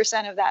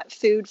 20% of that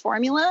food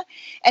formula.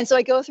 And so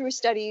I go through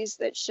studies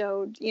that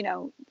showed,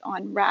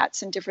 on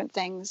rats and different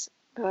things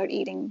about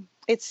eating.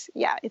 It's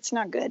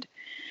not good.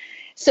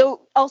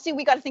 So also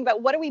we got to think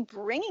about, what are we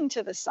bringing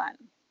to the sun?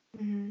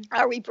 Mm-hmm.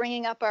 Are we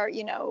bringing up our,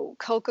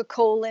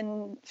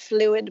 Coca-Cola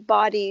fluid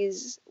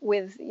bodies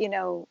with,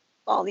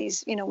 all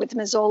these, with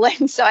Mazola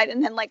inside,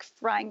 and then like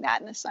frying that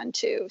in the sun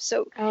too?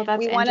 So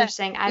that's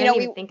interesting. I didn't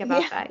even think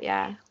about that.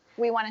 Yeah.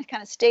 We want to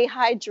kind of stay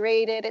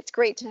hydrated. It's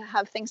great to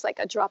have things like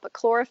a drop of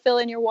chlorophyll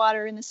in your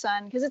water in the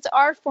sun, because it's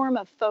our form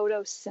of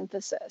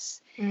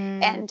photosynthesis.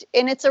 And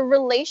it's a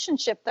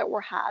relationship that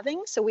we're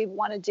having. So we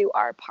want to do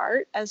our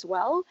part as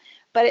well.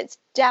 But it's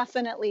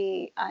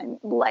definitely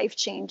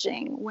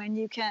life-changing when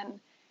you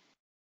can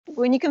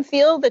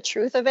feel the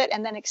truth of it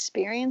and then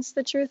experience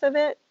the truth of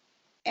it.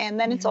 And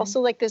then it's also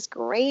like this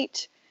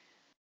great,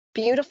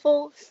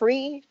 beautiful,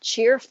 free,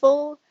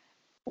 cheerful,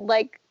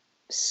 like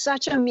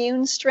such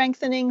immune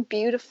strengthening,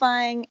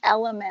 beautifying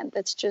element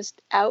that's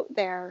just out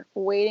there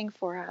waiting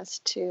for us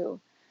to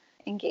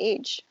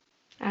engage.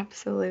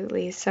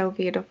 Absolutely. So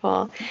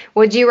beautiful.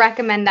 Would you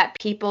recommend that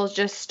people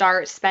just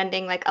start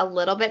spending like a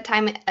little bit of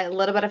time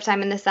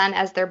in the sun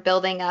as they're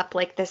building up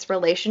like this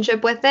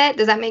relationship with it?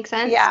 Does that make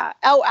sense? Yeah.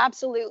 Oh,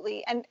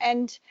 absolutely.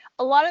 And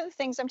a lot of the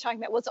things I'm talking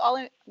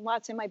about,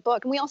 lots in my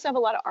book, and we also have a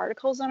lot of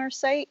articles on our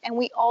site, and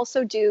we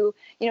also do,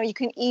 you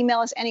can email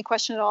us any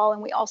question at all,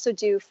 and we also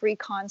do free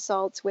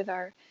consults with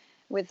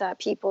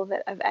people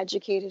that have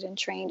educated and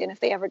trained, and if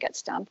they ever get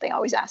stumped, they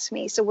always ask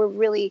me. So we're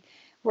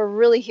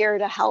really here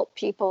to help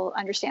people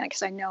understand it,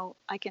 because I know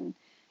I can,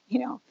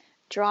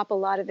 drop a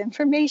lot of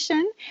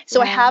information.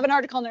 So I have an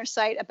article on our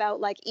site about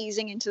like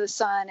easing into the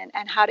sun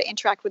and how to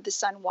interact with the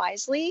sun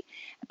wisely.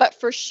 But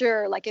for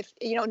sure, like if,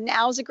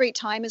 now's a great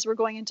time as we're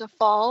going into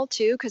fall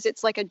too, because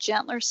it's like a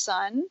gentler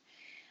sun.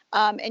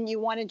 And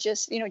you want to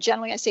just,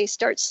 generally I say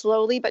start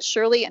slowly but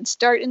surely, and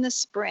start in the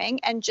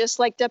spring. And just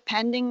like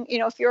depending,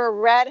 if you're a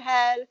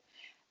redhead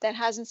that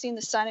hasn't seen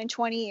the sun in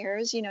 20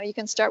 years, you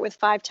can start with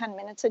 5-10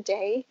 minutes a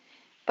day.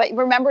 But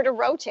remember to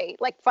rotate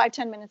like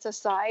 5-10 minutes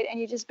aside,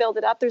 and you just build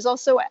it up. There's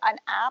also an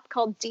app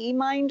called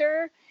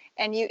DMinder,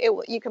 and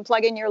you can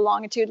plug in your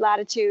longitude,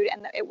 latitude,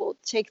 and it will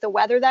take the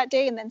weather that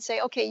day and then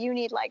say, okay, you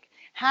need like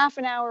half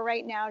an hour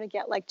right now to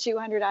get like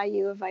 200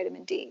 IU of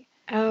vitamin D.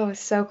 Oh,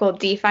 so cool.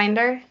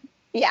 DFinder?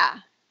 Yeah.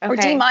 Okay. Or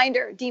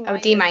DMinder. Oh,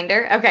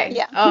 DMinder. Okay.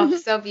 Yeah. Oh,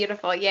 so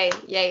beautiful. Yay.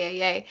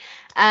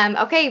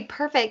 Okay,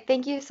 perfect.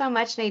 Thank you so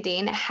much,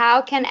 Nadine.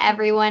 How can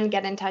everyone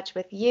get in touch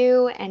with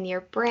you and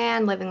your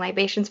brand, Living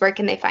Libations? Where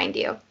can they find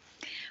you?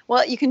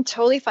 Well, you can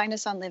totally find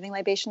us on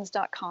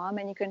livinglibations.com,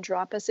 and you can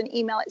drop us an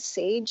email at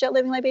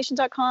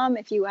sage@livinglibations.com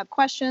if you have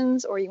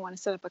questions or you want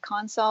to set up a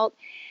consult.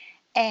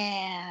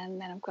 And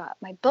then I've got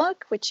my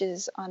book, which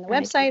is on the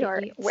Right, website or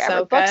wherever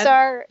so books good.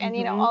 are. And,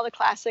 all the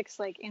classics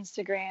like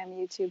Instagram,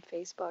 YouTube,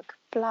 Facebook,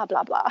 blah,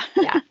 blah, blah.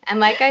 Yeah. And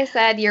like I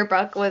said, your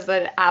book was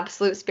an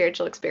absolute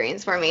spiritual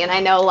experience for me. And I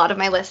know a lot of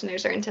my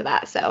listeners are into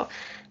that. So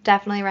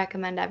definitely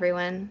recommend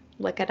everyone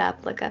look it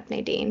up, look up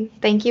Nadine.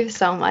 Thank you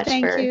so much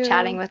Thank for you.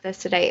 chatting with us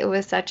today. It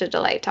was such a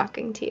delight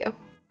talking to you.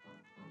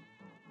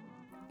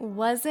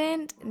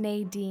 Wasn't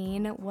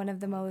Nadine one of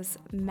the most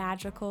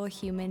magical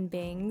human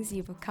beings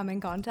you've come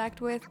in contact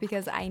with?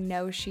 Because I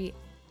know she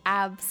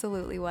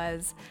absolutely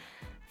was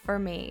for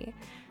me.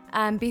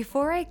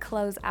 Before I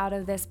close out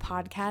of this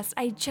podcast,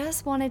 I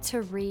just wanted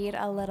to read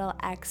a little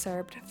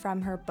excerpt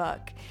from her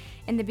book.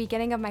 In the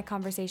beginning of my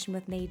conversation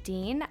with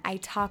Nadine, I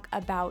talk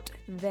about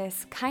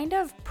this kind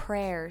of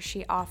prayer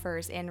she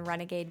offers in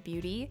Renegade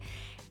Beauty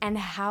and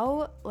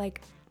how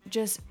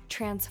just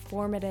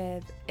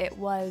transformative it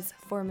was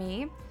for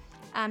me.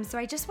 So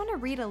I just want to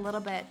read a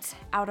little bit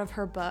out of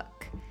her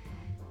book.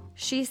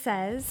 She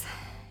says,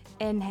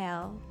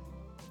 inhale,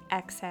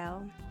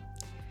 exhale.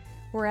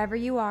 Wherever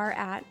you are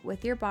at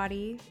with your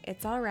body,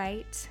 it's all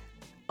right,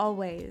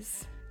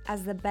 always,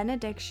 as the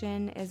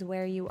benediction is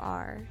where you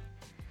are.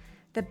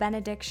 The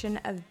benediction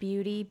of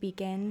beauty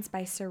begins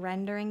by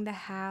surrendering the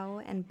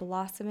how and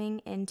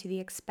blossoming into the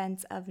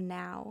expense of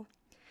now.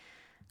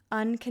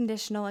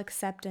 Unconditional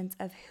acceptance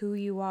of who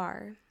you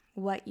are,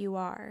 what you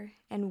are,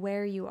 and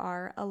where you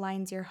are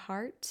aligns your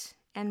heart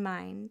and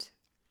mind.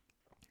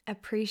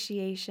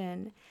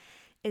 Appreciation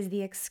is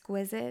the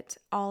exquisite,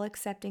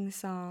 all-accepting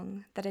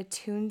song that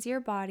attunes your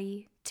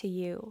body to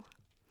you.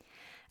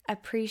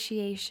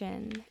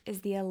 Appreciation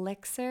is the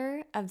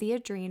elixir of the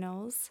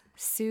adrenals,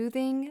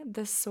 soothing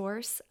the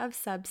source of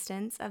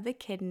substance of the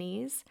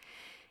kidneys.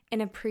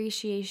 In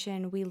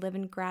appreciation, we live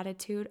in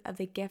gratitude of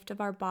the gift of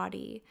our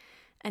body,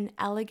 an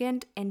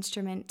elegant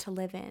instrument to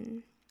live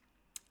in.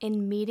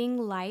 In meeting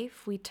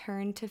life, we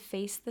turn to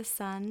face the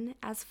sun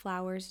as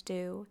flowers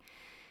do,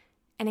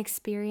 and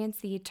experience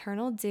the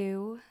eternal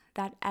dew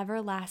that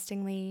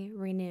everlastingly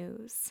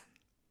renews.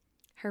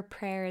 Her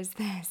prayer is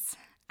this: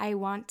 I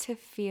want to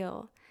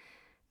feel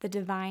the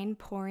divine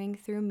pouring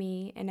through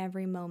me in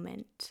every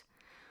moment.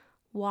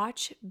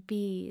 Watch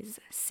bees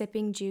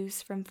sipping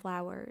juice from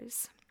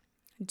flowers.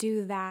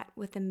 Do that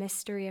with the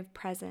mystery of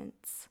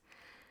presence.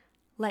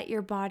 Let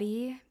your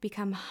body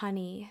become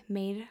honey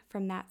made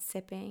from that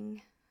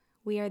sipping.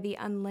 We are the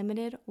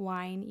unlimited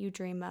wine you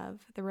dream of,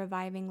 the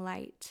reviving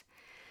light.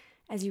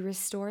 As you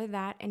restore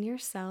that in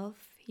yourself,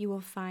 you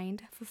will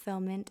find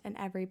fulfillment in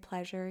every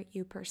pleasure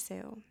you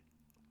pursue.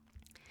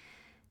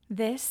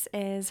 This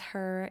is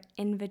her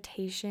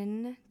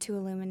invitation to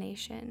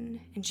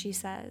illumination, and she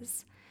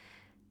says,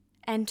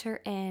 enter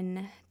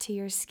in to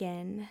your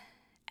skin,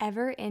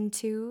 ever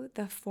into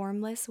the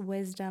formless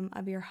wisdom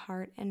of your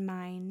heart and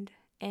mind,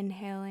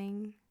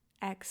 inhaling,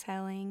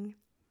 exhaling.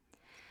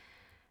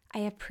 I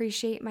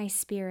appreciate my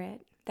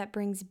spirit that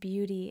brings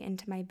beauty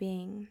into my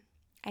being.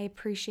 I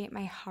appreciate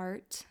my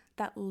heart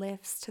that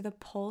lifts to the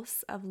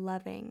pulse of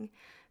loving,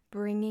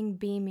 bringing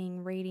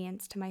beaming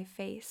radiance to my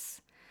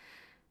face.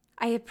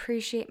 I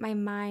appreciate my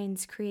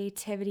mind's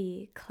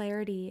creativity,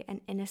 clarity,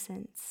 and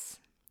innocence.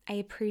 I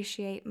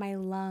appreciate my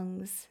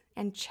lungs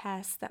and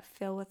chest that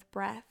fill with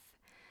breath,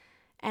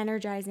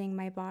 energizing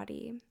my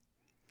body.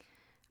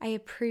 I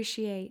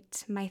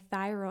appreciate my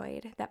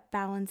thyroid that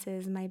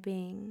balances my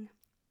being.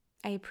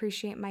 I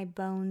appreciate my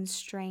bones'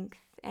 strength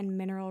and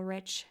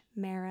mineral-rich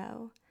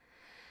marrow.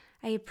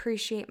 I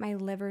appreciate my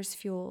liver's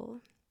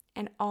fuel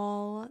and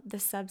all the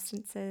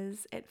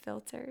substances it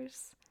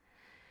filters.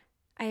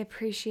 I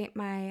appreciate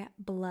my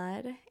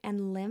blood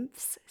and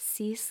lymph's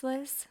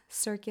ceaseless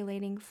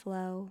circulating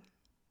flow.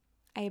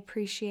 I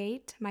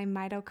appreciate my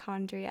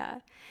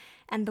mitochondria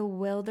and the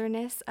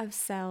wilderness of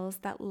cells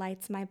that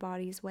lights my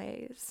body's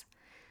ways.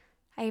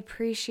 I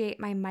appreciate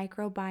my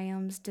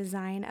microbiome's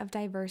design of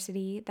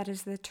diversity that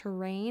is the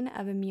terrain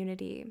of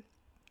immunity.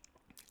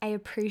 I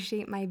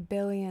appreciate my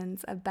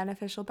billions of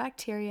beneficial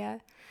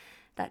bacteria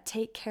that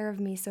take care of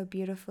me so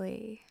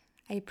beautifully.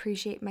 I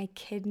appreciate my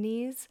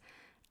kidneys'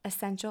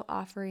 essential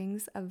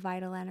offerings of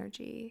vital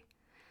energy.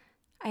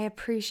 I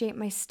appreciate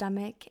my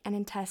stomach and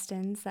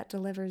intestines that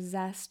deliver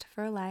zest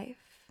for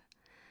life.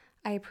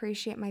 I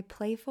appreciate my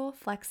playful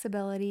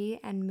flexibility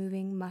and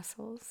moving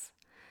muscles.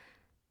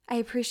 I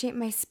appreciate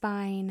my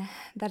spine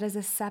that is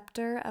a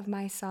scepter of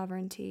my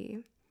sovereignty.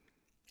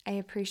 I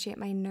appreciate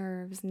my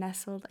nerves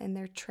nestled in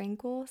their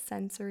tranquil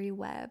sensory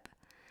web.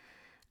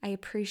 I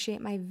appreciate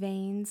my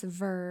veins'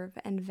 verve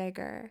and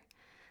vigor.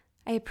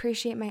 I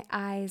appreciate my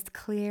eyes'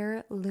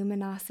 clear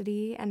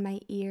luminosity and my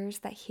ears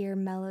that hear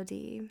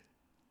melody.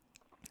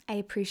 I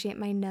appreciate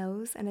my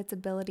nose and its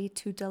ability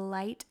to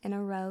delight in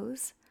a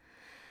rose.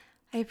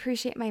 I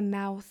appreciate my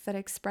mouth that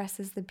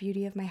expresses the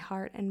beauty of my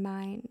heart and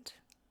mind.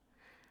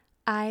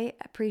 I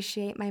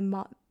appreciate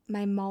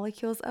my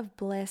molecules of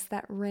bliss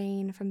that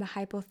rain from the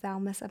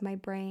hypothalamus of my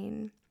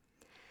brain.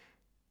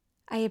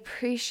 I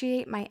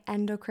appreciate my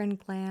endocrine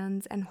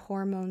glands and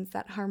hormones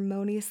that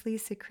harmoniously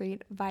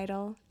secrete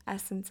vital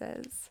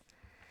essences.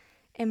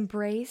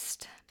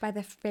 Embraced by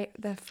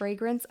the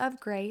fragrance of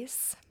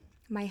grace,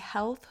 my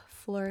health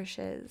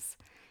flourishes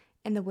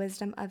in the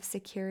wisdom of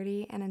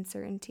security and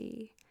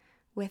uncertainty.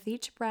 With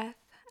each breath,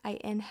 I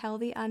inhale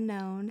the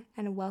unknown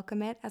and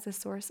welcome it as a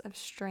source of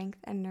strength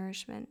and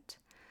nourishment.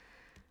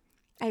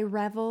 I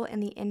revel in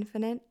the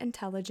infinite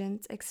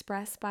intelligence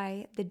expressed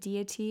by the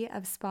deity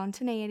of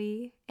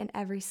spontaneity in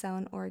every cell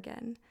and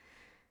organ.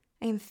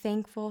 I am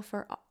thankful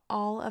for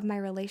all of my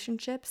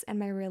relationships and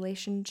my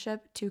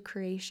relationship to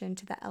creation,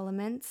 to the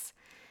elements,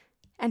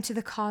 and to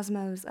the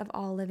cosmos of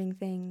all living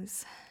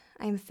things.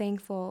 I am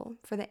thankful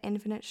for the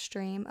infinite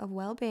stream of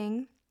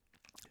well-being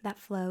that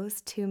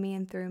flows to me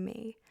and through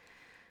me.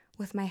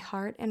 With my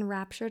heart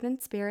enraptured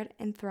and spirit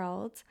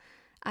enthralled,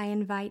 I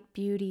invite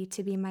beauty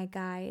to be my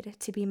guide,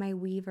 to be my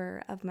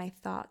weaver of my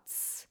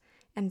thoughts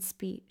and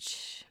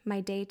speech.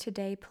 My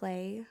day-to-day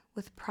play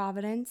with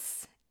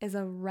providence is a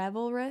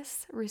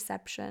revelrous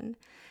reception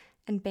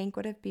and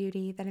banquet of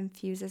beauty that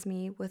infuses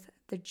me with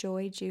the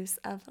joy juice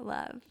of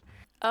love.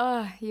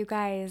 Oh, you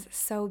guys,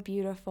 so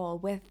beautiful.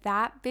 With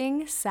that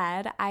being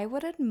said, I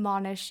would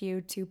admonish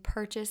you to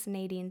purchase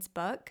Nadine's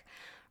book,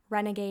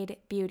 Renegade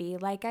Beauty.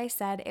 Like I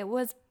said, it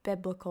was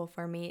biblical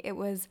for me. It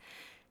was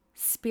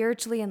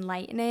spiritually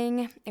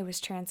enlightening. It was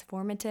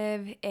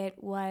transformative. It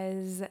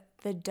was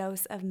the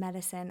dose of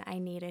medicine I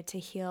needed to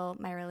heal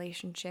my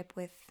relationship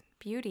with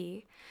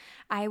beauty.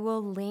 I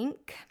will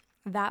link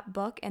that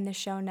book in the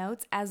show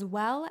notes, as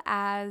well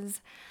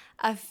as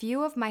a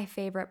few of my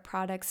favorite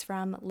products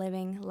from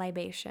Living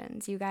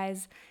Libations. You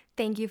guys,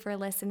 thank you for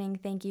listening.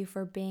 Thank you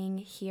for being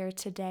here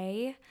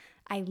today.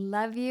 I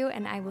love you,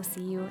 and I will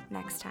see you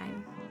next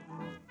time.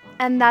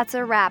 And that's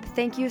a wrap.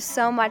 Thank you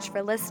so much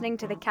for listening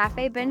to the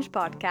Cafe Binge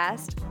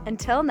podcast.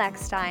 Until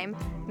next time,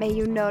 may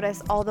you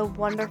notice all the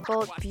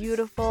wonderful,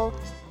 beautiful,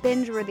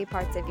 binge-worthy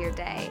parts of your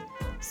day.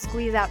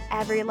 Squeeze out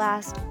every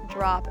last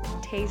drop,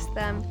 taste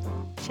them,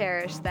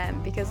 cherish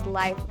them, because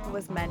life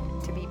was meant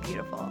to be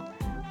beautiful.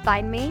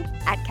 Find me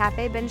at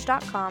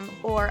cafebinge.com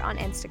or on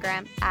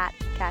Instagram at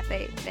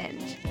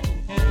cafebinge.